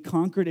easily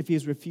conquered if he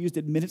is refused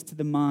admittance to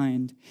the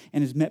mind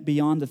and is met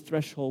beyond the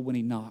threshold when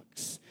he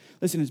knocks."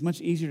 Listen, it's much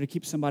easier to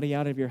keep somebody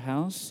out of your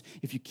house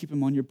if you keep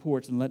him on your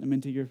porch and let them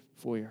into your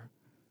foyer.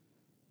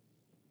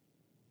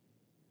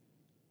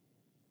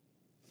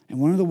 And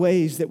one of the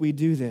ways that we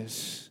do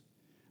this,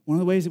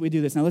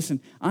 now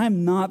listen,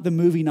 I'm not the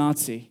movie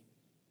Nazi,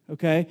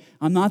 okay?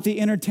 I'm not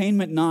the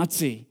entertainment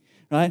Nazi,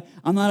 right?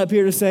 I'm not up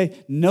here to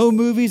say, no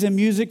movies and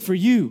music for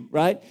you,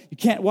 right? You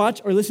can't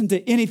watch or listen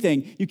to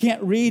anything. You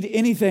can't read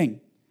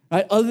anything,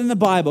 right? Other than the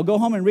Bible. Go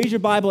home and read your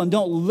Bible and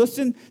don't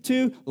listen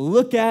to,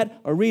 look at,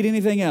 or read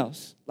anything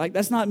else. Like,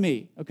 that's not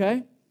me,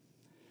 okay?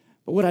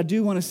 But what I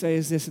do want to say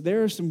is this: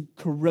 there are some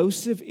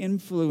corrosive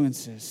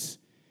influences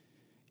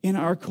in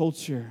our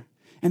culture.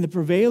 And the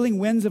prevailing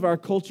winds of our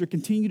culture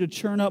continue to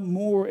churn up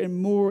more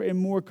and more and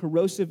more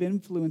corrosive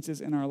influences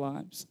in our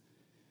lives.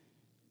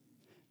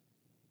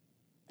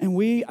 And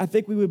I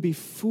think we would be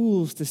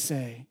fools to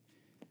say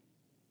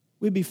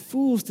We'd be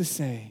fools to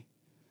say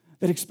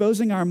that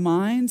exposing our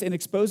minds and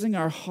exposing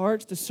our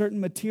hearts to certain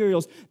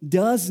materials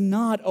does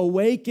not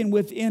awaken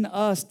within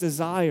us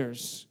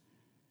desires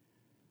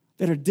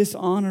that are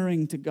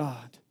dishonoring to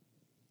God.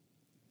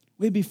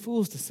 We'd be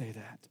fools to say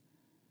that.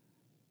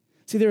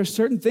 See, there are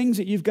certain things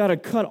that you've got to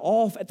cut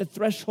off at the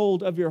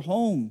threshold of your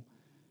home.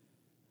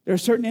 There are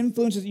certain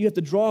influences that you have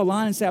to draw a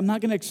line and say, I'm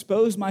not going to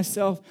expose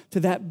myself to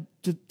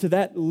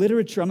that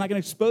literature. I'm not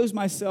going to expose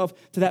myself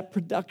to that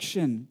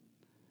production.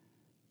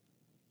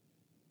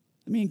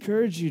 Let me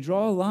encourage you,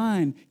 draw a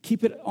line.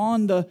 Keep it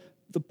on the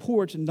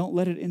porch and don't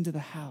let it into the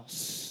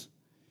house.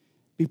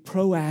 Be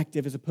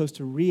proactive as opposed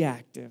to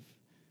reactive.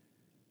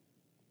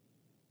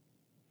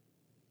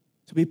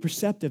 So be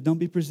perceptive, don't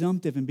be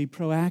presumptive, and be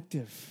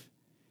proactive.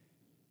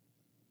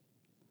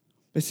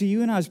 But see,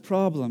 you and I's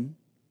problem,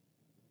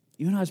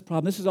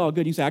 this is all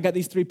good. You say, I got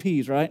these 3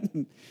 P's, right?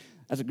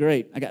 That's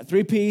great. I got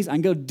 3 P's. I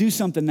can go do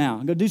something now. I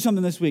can go do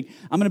something this week.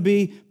 I'm going to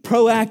be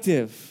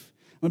proactive.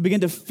 I'm going to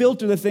begin to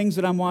filter the things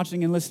that I'm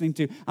watching and listening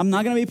to. I'm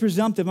not going to be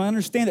presumptive. I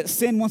understand that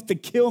sin wants to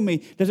kill me.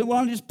 Doesn't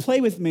want to just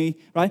play with me,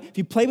 right? If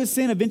you play with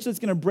sin, eventually it's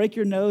going to break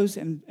your nose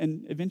and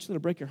eventually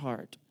it'll break your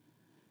heart.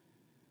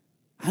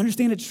 I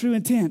understand its true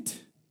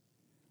intent.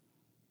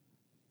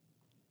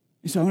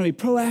 And so I'm going to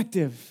be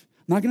proactive.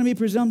 I'm not going to be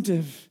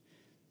presumptive,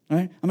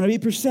 right? I'm going to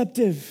be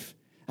perceptive.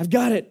 I've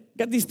got it.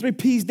 Got these 3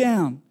 P's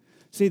down.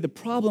 See, the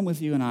problem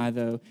with you and I,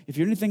 though, if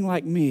you're anything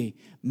like me,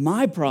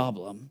 my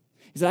problem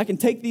is that I can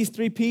take these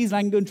 3 P's and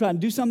I can go and try and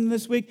do something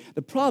this week.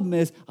 The problem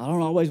is I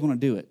don't always want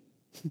to do it.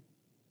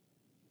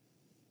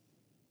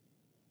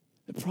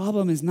 The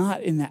problem is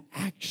not in the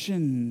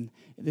action.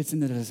 It's in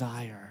the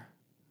desire.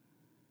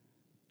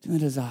 It's in the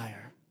desire.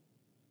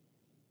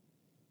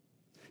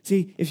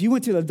 See, if you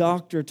went to the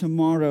doctor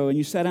tomorrow and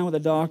you sat down with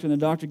the doctor and the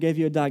doctor gave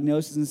you a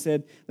diagnosis and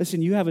said,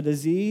 listen, you have a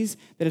disease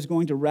that is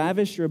going to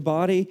ravish your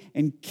body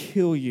and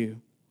kill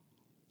you.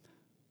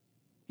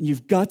 And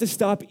you've got to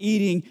stop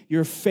eating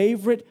your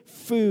favorite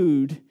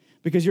food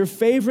because your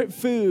favorite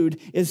food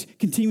is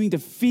continuing to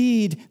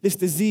feed this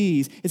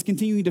disease. It's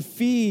continuing to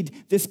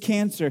feed this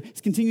cancer.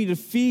 It's continuing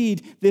to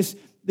feed this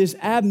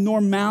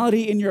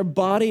abnormality in your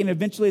body, and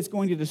eventually it's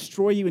going to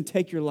destroy you and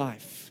take your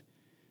life.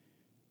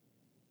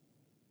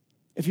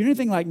 If you're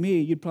anything like me,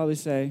 you'd probably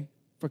say,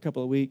 for a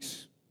couple of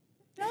weeks,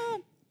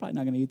 probably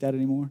not going to eat that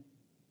anymore.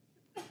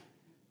 The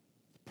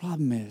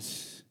problem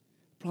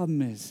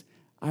is,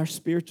 our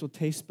spiritual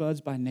taste buds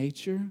by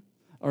nature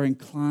are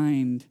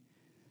inclined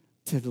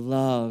to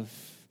love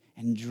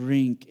and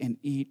drink and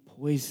eat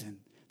poison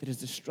that is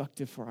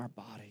destructive for our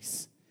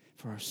bodies,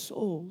 for our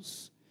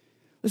souls.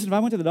 Listen, if I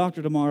went to the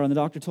doctor tomorrow and the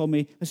doctor told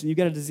me, listen, you've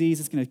got a disease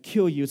that's going to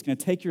kill you, it's going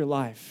to take your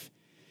life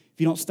if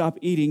you don't stop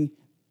eating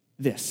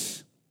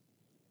this.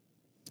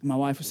 And my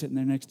wife was sitting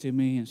there next to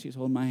me, and she was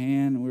holding my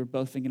hand, and we were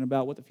both thinking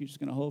about what the future's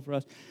going to hold for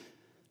us.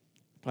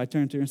 Probably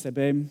turned to her and said,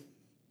 babe,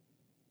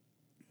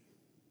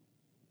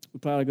 we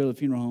probably ought to go to the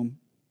funeral home,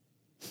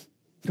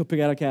 go pick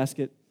out a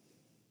casket,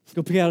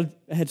 go pick out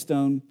a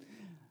headstone,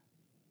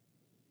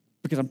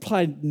 because I'm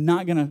probably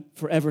not going to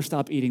forever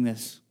stop eating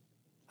this.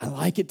 I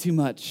like it too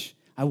much.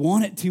 I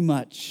want it too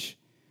much.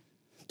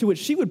 To which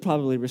she would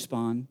probably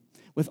respond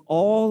with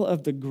all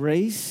of the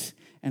grace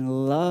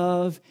and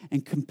love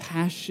and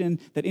compassion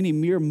that any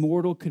mere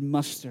mortal could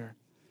muster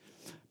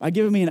by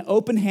giving me an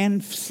open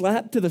hand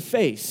slap to the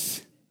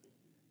face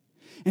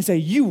and say,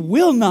 you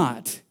will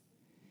not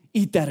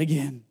eat that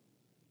again.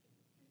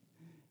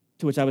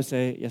 To which I would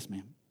say, yes,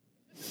 ma'am.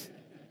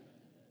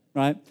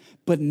 Right?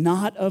 But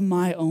not of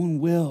my own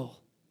will.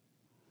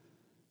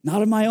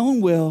 Not of my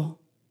own will,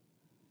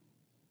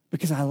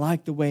 because I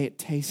like the way it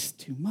tastes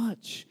too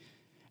much.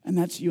 And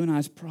that's you and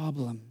I's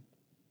problem.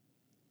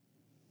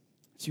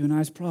 It's you and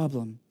I's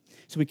problem.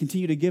 So we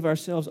continue to give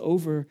ourselves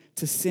over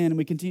to sin, and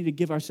we continue to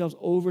give ourselves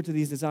over to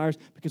these desires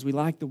because we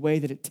like the way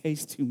that it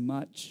tastes too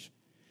much.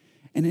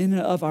 And in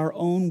and of our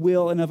own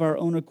will and of our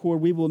own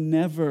accord, we will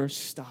never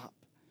stop.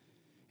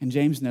 And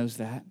James knows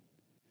that.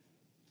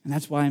 And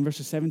that's why in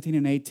verses 17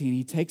 and 18,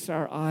 he takes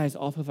our eyes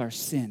off of our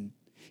sin.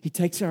 He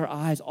takes our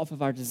eyes off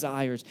of our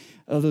desires,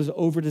 of those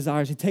over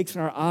desires. He takes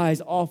our eyes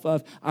off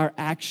of our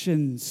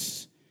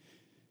actions,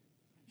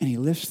 and he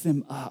lifts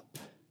them up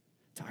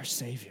to our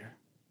Savior.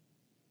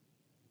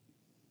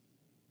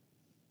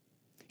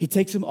 He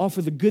takes them off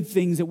of the good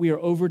things that we are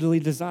overly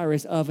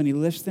desirous of, and he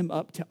lifts them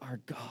up to our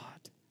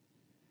God.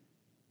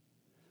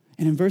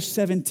 And in verse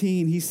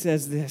 17, he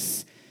says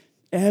this,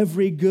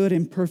 every good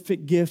and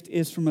perfect gift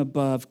is from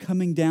above,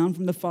 coming down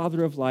from the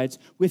Father of lights,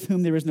 with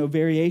whom there is no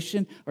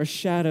variation or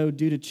shadow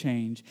due to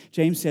change.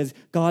 James says,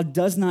 God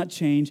does not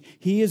change.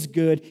 He is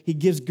good. He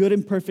gives good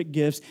and perfect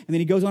gifts. And then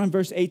he goes on in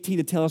verse 18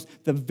 to tell us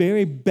the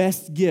very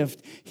best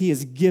gift he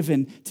has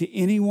given to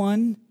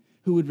anyone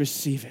who would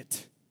receive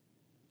it.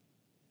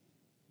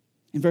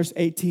 In verse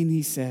 18,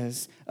 he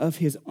says, of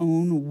his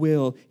own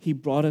will, he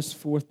brought us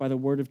forth by the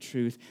word of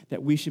truth,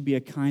 that we should be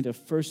a kind of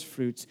first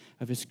fruits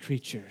of his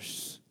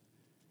creatures.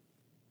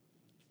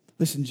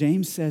 Listen,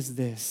 James says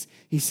this.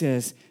 He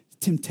says,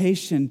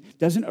 temptation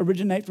doesn't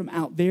originate from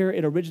out there,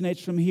 it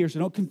originates from here. So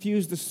don't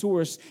confuse the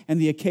source and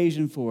the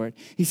occasion for it.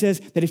 He says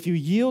that if you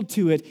yield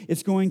to it,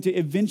 it's going to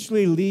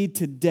eventually lead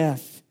to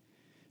death.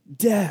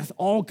 Death,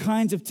 all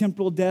kinds of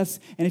temporal deaths.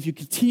 And if you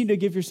continue to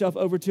give yourself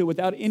over to it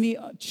without any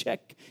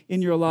check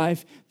in your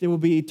life, there will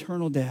be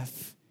eternal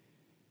death.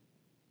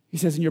 He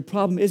says, and your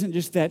problem isn't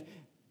just that,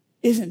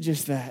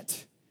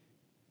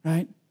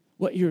 right?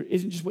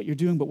 Isn't just what you're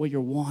doing, but what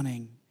you're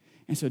wanting.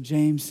 And so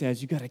James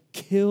says, you got to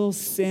kill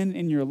sin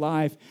in your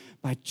life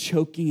by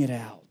choking it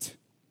out.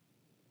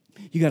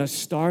 You got to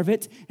starve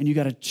it and you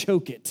got to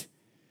choke it.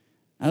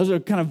 Now, those are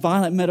kind of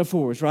violent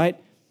metaphors,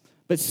 right?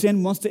 But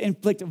sin wants to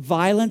inflict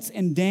violence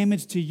and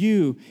damage to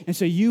you. And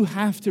so you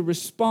have to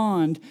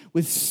respond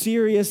with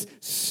serious,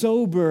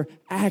 sober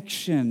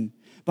action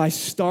by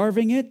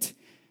starving it,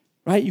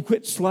 right? You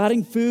quit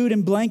sliding food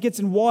and blankets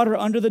and water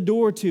under the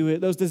door to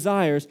it, those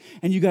desires,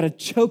 and you got to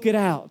choke it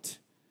out.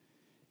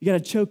 You got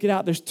to choke it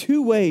out. There's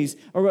 2 ways,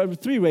 or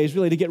 3 ways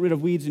really, to get rid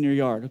of weeds in your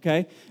yard,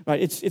 okay?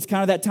 Right? It's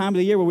kind of that time of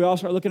the year where we all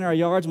start looking at our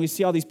yards and we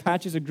see all these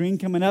patches of green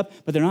coming up,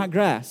 but they're not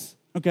grass,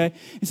 okay?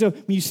 And so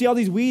when you see all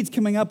these weeds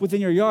coming up within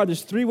your yard,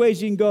 there's 3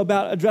 ways you can go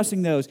about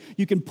addressing those.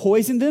 You can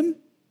poison them,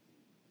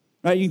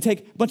 right? You can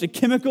take a bunch of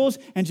chemicals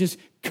and just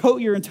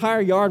coat your entire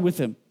yard with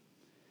them.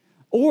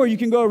 Or you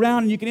can go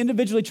around and you can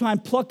individually try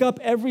and pluck up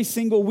every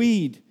single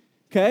weed,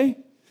 okay?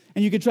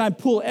 And you can try and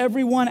pull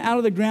every one out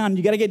of the ground.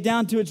 You got to get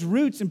down to its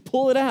roots and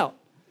pull it out.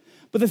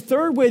 But the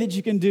third way that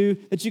you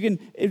can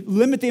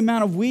limit the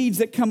amount of weeds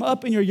that come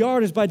up in your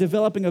yard is by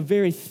developing a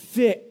very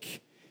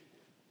thick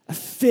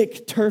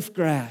turf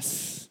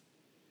grass.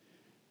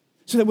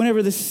 So that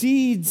whenever the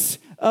seeds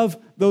of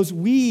those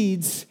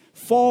weeds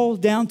fall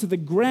down to the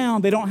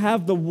ground, they don't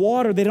have the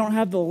water, they don't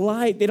have the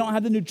light, they don't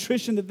have the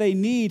nutrition that they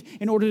need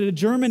in order to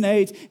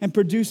germinate and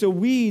produce a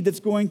weed that's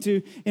going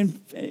to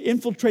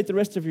infiltrate the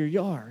rest of your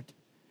yard.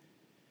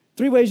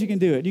 3 ways you can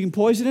do it. You can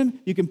poison them,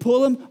 you can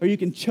pull them, or you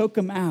can choke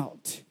them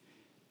out.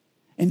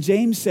 And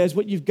James says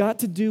what you've got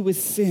to do with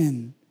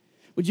sin,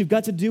 what you've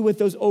got to do with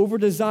those over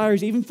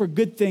desires, even for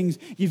good things,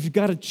 you've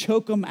got to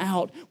choke them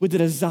out with the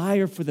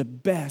desire for the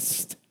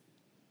best.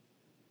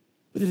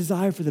 With a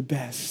desire for the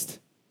best.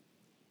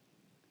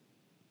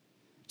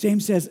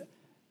 James says,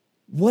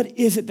 what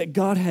is it that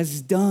God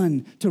has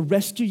done to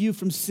rescue you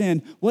from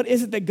sin? What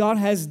is it that God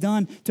has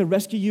done to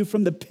rescue you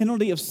from the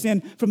penalty of sin,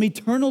 from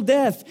eternal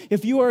death?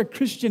 If you are a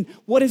Christian,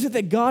 what is it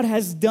that God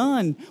has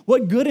done?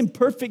 What good and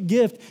perfect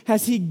gift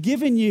has He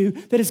given you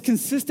that is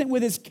consistent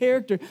with His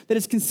character, that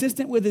is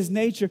consistent with His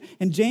nature?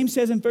 And James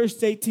says in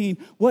verse 18,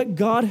 what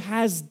God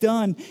has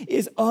done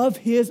is of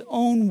His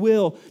own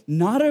will,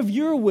 not of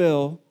your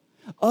will,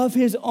 of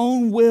His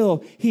own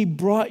will. He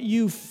brought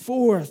you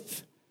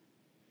forth.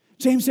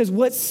 James says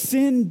what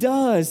sin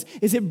does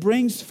is it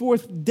brings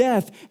forth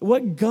death.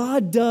 What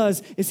God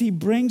does is He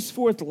brings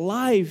forth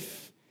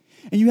life.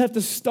 And you have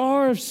to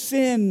starve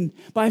sin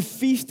by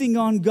feasting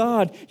on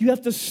God. You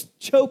have to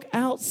choke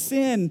out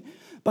sin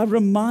by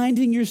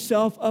reminding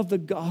yourself of the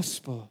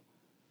gospel.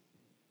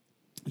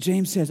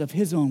 James says of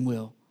His own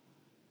will.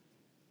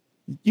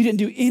 You didn't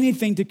do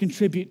anything to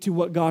contribute to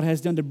what God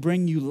has done to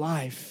bring you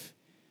life.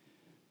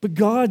 But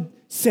God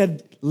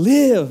said,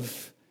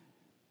 live,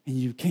 and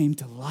you came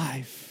to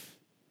life.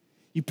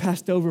 You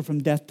passed over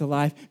from death to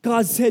life.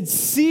 God said,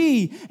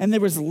 see, and there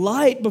was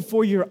light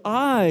before your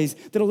eyes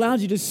that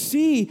allowed you to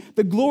see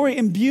the glory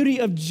and beauty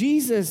of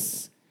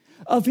Jesus.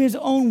 Of His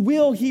own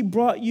will, He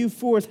brought you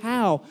forth.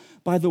 How?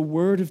 By the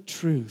word of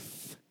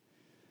truth.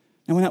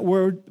 And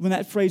when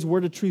that phrase,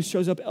 word of truth,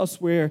 shows up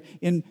elsewhere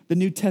in the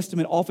New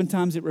Testament,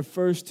 oftentimes it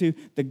refers to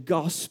the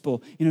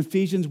gospel. In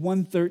Ephesians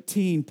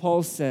 1:13,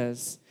 Paul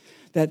says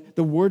that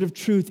the word of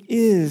truth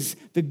is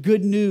the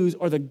good news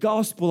or the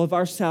gospel of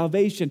our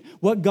salvation,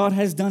 what God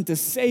has done to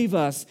save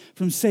us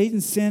from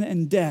Satan's sin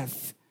and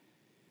death.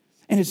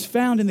 And it's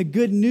found in the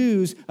good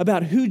news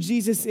about who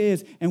Jesus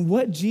is and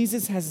what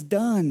Jesus has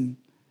done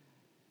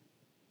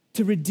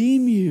to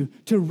redeem you,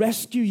 to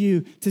rescue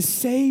you, to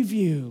save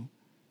you.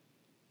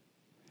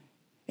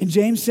 And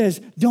James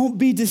says, don't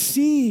be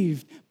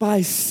deceived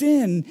by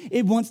sin.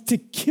 It wants to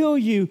kill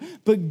you,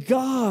 but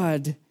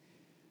God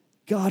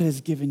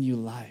has given you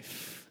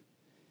life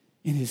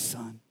in His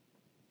Son.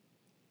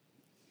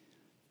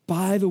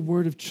 By the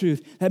word of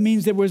truth. That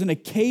means there was an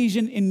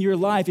occasion in your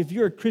life. If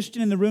you're a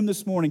Christian in the room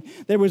this morning,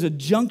 there was a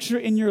juncture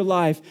in your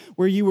life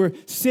where you were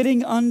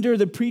sitting under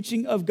the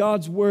preaching of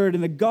God's word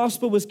and the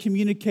gospel was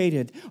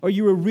communicated, or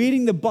you were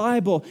reading the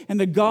Bible and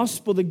the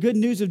gospel, the good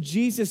news of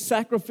Jesus'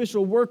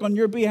 sacrificial work on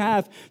your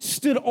behalf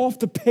stood off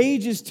the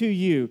pages to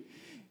you.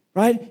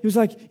 Right? It was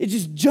like it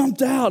just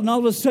jumped out and all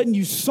of a sudden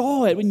you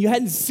saw it when you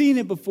hadn't seen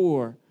it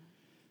before.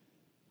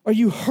 Or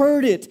you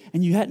heard it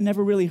and you had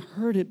never really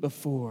heard it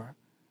before.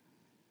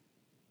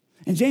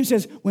 And James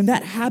says, when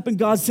that happened,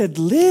 God said,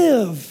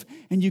 live,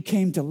 and you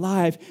came to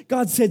life.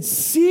 God said,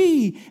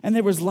 see, and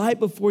there was light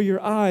before your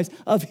eyes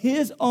of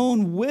His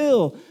own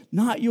will,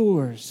 not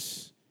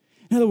yours.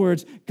 In other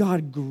words,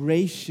 God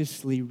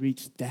graciously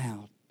reached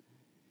down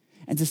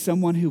and to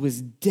someone who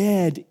was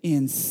dead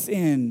in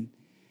sin,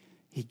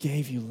 He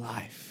gave you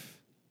life.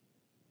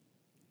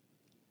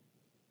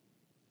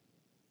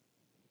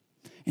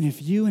 And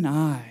if you and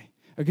I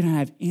are going to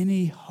have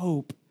any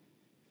hope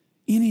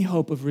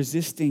of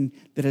resisting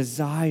the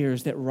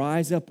desires that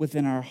rise up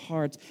within our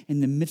hearts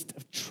in the midst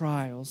of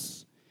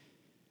trials,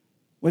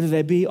 whether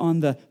they be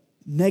on the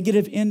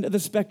negative end of the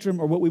spectrum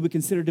or what we would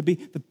consider to be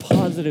the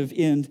positive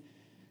end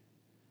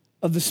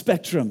of the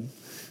spectrum,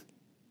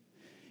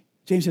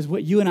 James says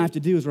what you and I have to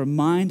do is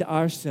remind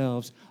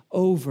ourselves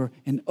over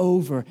and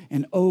over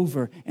and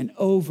over and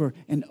over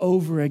and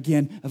over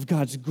again of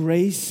God's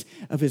grace,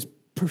 of his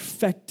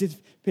perfect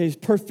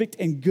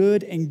and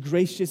good and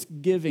gracious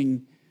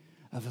giving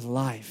of his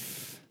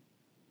life.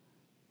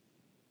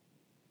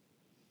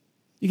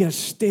 You got to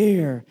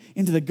stare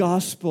into the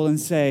gospel and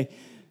say,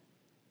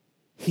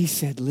 he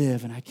said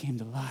live and I came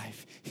to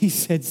life. He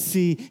said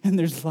see and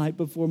there's light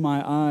before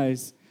my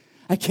eyes.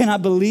 I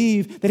cannot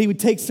believe that he would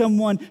take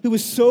someone who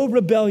was so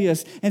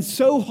rebellious and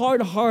so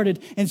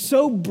hard-hearted and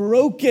so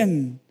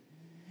broken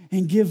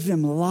and give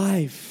them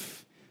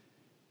life.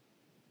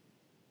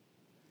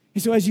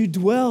 And so as you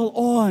dwell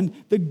on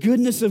the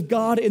goodness of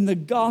God in the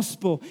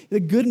gospel, the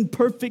good and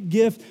perfect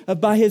gift of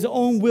by his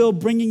own will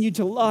bringing you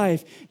to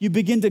life, you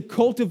begin to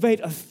cultivate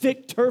a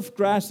thick turf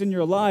grass in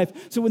your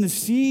life. So when the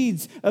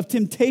seeds of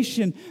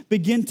temptation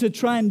begin to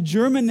try and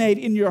germinate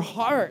in your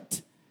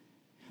heart,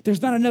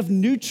 there's not enough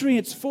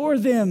nutrients for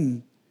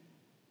them.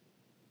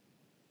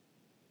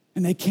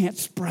 And they can't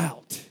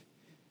sprout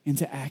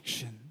into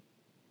action.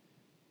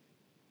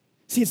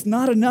 See, it's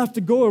not enough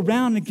to go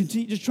around and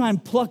continue to try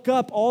and pluck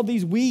up all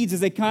these weeds as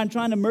they kind of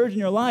try and emerge in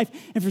your life.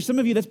 And for some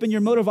of you, that's been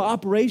your mode of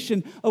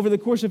operation over the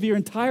course of your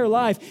entire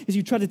life, is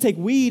you try to take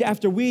weed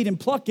after weed and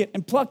pluck it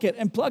and pluck it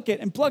and pluck it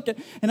and pluck it.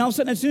 And all of a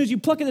sudden, as soon as you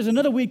pluck it, there's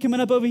another weed coming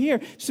up over here.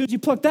 As soon as you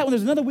pluck that one,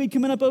 there's another weed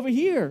coming up over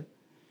here.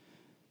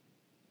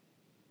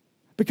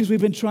 Because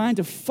we've been trying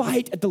to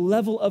fight at the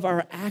level of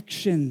our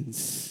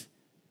actions.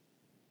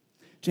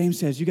 James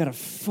says you got to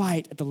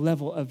fight at the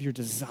level of your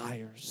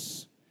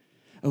desires,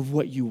 of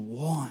what you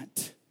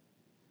want.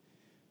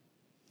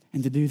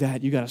 And to do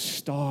that, you got to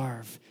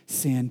starve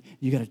sin.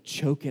 You got to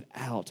choke it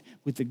out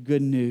with the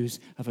good news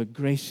of a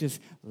gracious,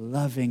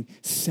 loving,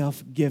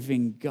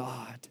 self-giving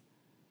God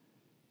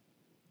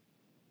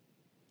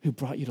who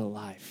brought you to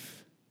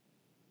life.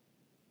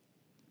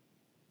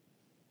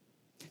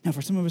 Now,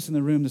 for some of us in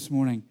the room this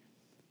morning,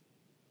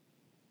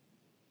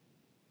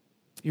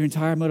 your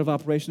entire mode of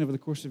operation over the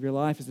course of your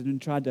life has been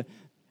tried to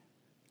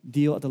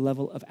deal at the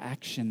level of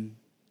action.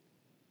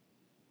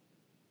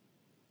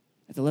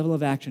 At the level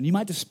of action. You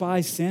might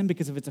despise sin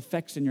because of its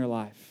effects in your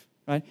life,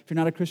 right? If you're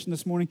not a Christian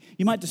this morning,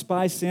 you might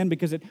despise sin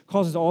because it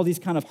causes all these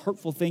kind of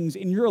hurtful things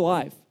in your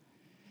life.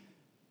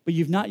 But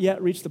you've not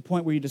yet reached the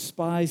point where you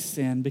despise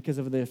sin because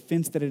of the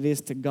offense that it is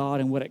to God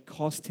and what it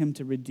cost him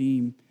to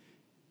redeem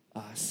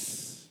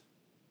us.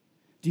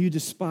 Do you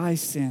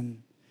despise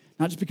sin?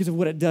 Not just because of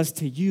what it does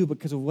to you, but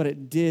because of what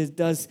it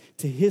does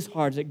to his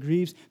heart. It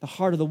grieves the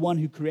heart of the one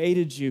who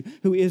created you,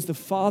 who is the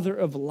Father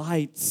of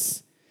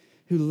lights,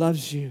 who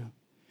loves you.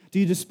 Do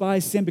you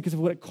despise sin because of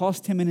what it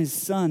cost him and his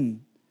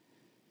Son?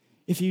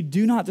 If you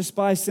do not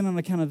despise sin on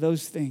account of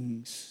those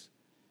things,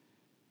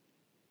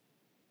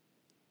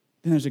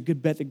 then there's a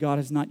good bet that God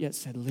has not yet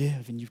said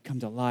live and you've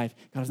come to life.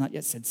 God has not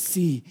yet said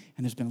see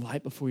and there's been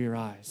light before your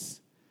eyes.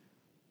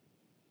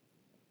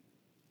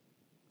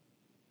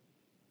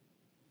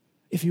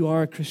 If you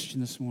are a Christian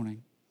this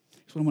morning,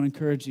 so I want to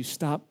encourage you,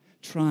 stop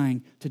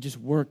trying to just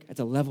work at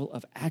the level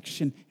of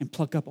action and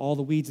pluck up all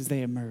the weeds as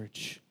they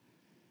emerge.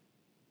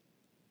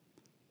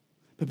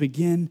 But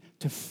begin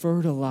to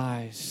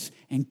fertilize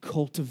and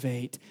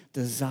cultivate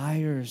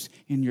desires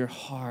in your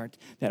heart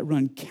that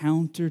run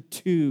counter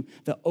to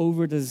the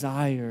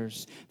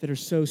over-desires that are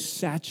so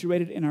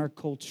saturated in our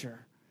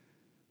culture.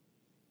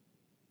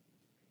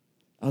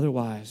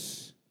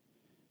 Otherwise,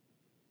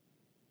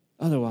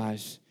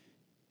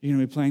 you're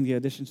going to be playing the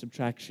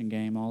addition-subtraction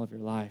game all of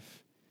your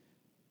life.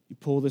 You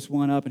pull this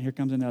one up, and here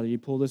comes another. You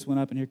pull this one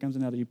up, and here comes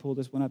another. You pull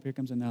this one up, here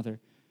comes another.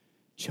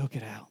 Choke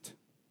it out.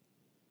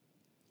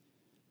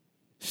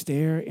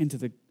 Stare into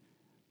the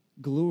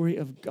glory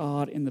of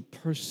God in the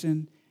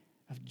person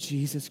of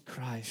Jesus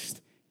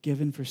Christ,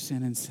 given for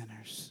sin and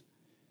sinners.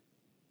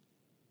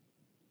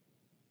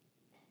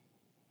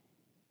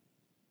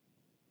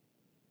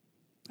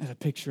 As a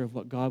picture of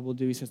what God will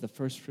do, he says the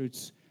first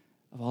fruits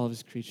of all of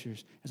his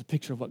creatures, as a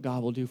picture of what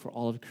God will do for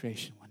all of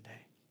creation one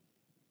day.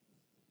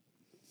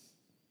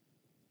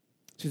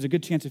 So there's a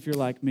good chance if you're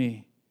like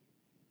me,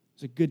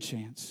 there's a good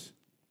chance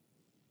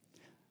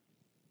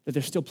that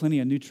there's still plenty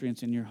of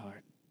nutrients in your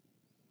heart,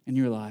 in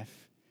your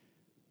life,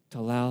 to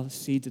allow the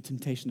seeds of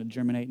temptation to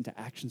germinate into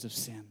actions of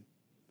sin.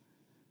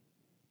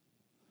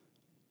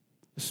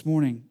 This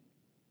morning,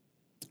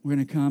 we're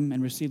going to come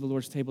and receive the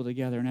Lord's table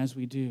together, and as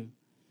we do,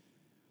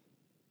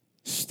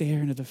 stare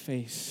into the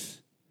face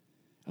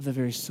of the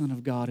very Son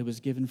of God who was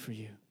given for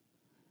you.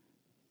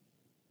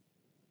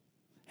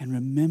 And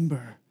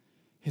remember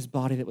his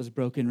body that was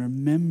broken.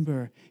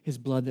 Remember his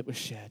blood that was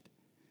shed.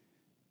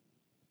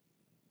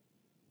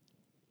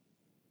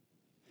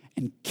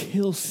 and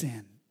kill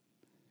sin.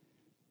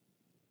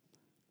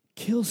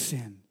 Kill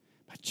sin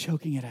by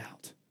choking it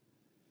out.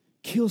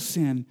 Kill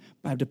sin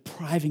by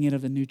depriving it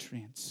of the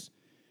nutrients,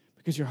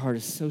 because your heart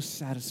is so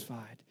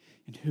satisfied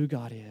in who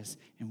God is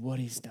and what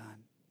he's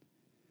done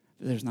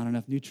that there's not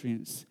enough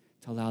nutrients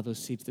to allow those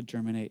seeds to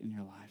germinate in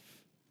your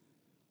life.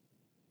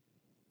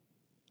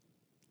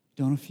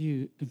 Don't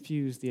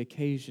confuse the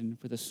occasion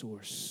for the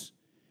source.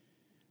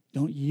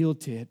 Don't yield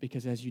to it,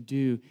 because as you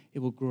do, it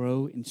will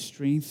grow in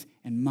strength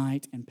and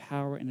might and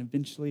power, and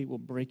eventually it will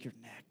break your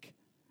neck.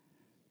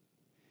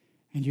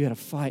 And you had to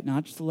fight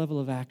not just the level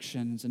of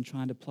actions and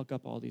trying to pluck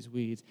up all these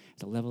weeds,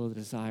 the level of the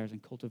desires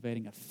and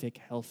cultivating a thick,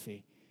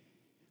 healthy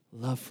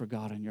love for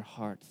God in your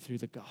heart through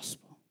the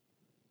gospel.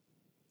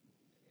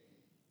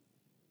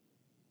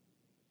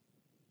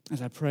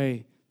 As I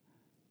pray,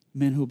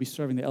 men who will be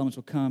serving the elements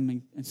will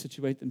come and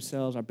situate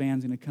themselves. Our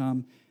band's going to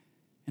come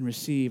and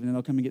receive, and then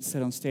they'll come and get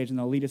set on stage, and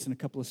they'll lead us in a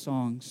couple of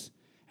songs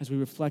as we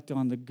reflect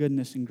on the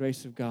goodness and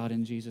grace of God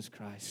in Jesus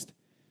Christ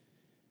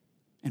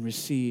and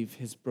receive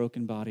his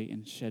broken body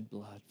and shed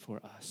blood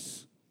for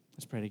us.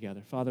 Let's pray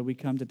together. Father, we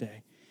come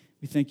today.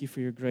 We thank you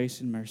for your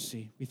grace and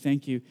mercy. We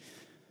thank you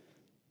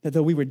that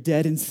though we were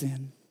dead in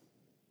sin,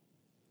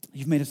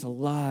 you've made us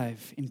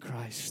alive in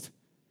Christ.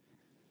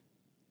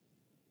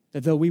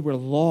 That though we were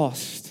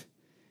lost,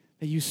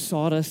 that you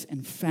sought us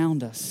and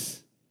found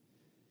us,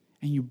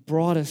 and you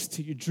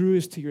drew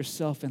us to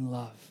yourself in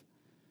love.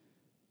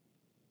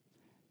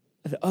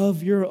 That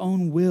of your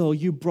own will,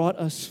 you brought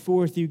us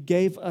forth. You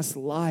gave us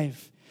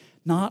life,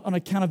 not on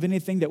account of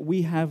anything that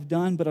we have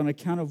done, but on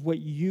account of what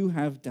you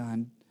have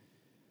done.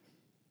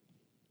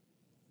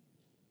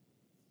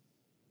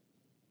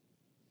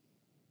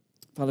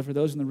 Father, for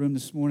those in the room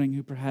this morning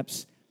who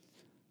perhaps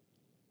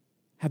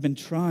have been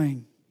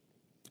trying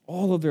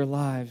all of their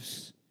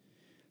lives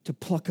to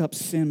pluck up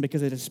sin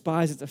because they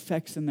despise its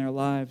effects in their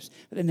lives,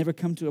 but they never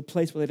come to a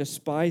place where they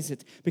despise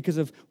it because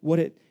of what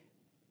it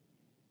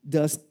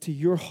does to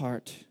your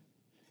heart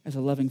as a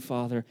loving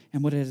Father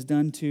and what it has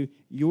done to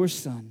your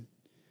Son,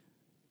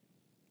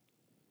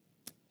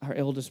 our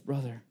eldest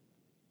brother.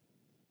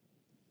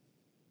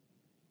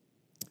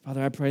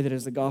 Father, I pray that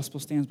as the gospel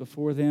stands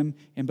before them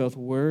in both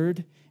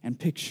word and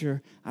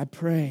picture, I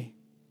pray,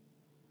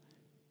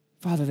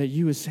 Father, that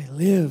you would say,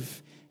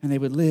 live, and they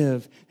would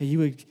live, that you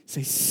would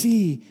say,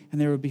 see,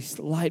 and there would be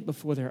light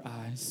before their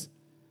eyes.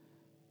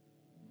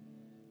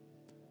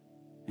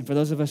 And for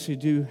those of us who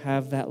do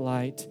have that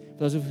light,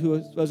 those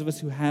of us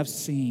who have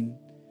seen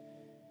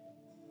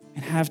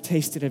and have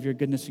tasted of your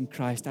goodness in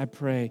Christ, I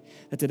pray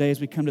that today as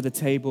we come to the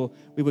table,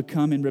 we would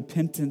come in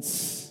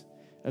repentance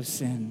of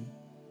sin.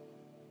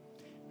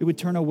 We would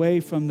turn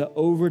away from the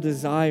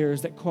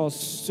over-desires that cause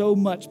so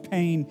much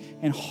pain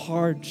and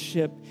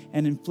hardship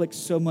and inflict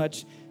so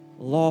much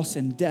loss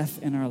and death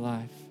in our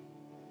life.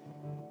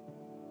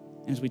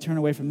 And as we turn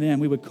away from them,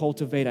 we would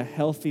cultivate a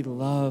healthy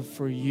love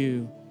for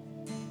you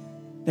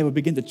that would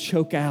begin to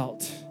choke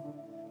out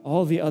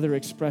all the other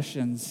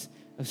expressions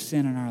of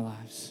sin in our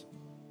lives,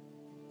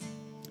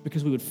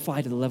 because we would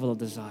fight at the level of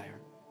desire.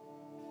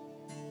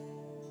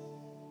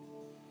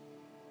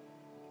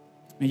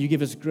 May you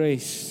give us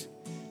grace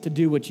to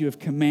do what you have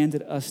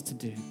commanded us to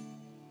do,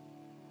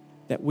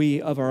 that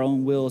we of our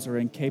own wills are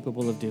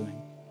incapable of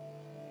doing.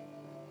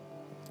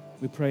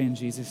 We pray in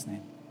Jesus'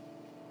 name.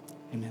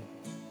 Amen.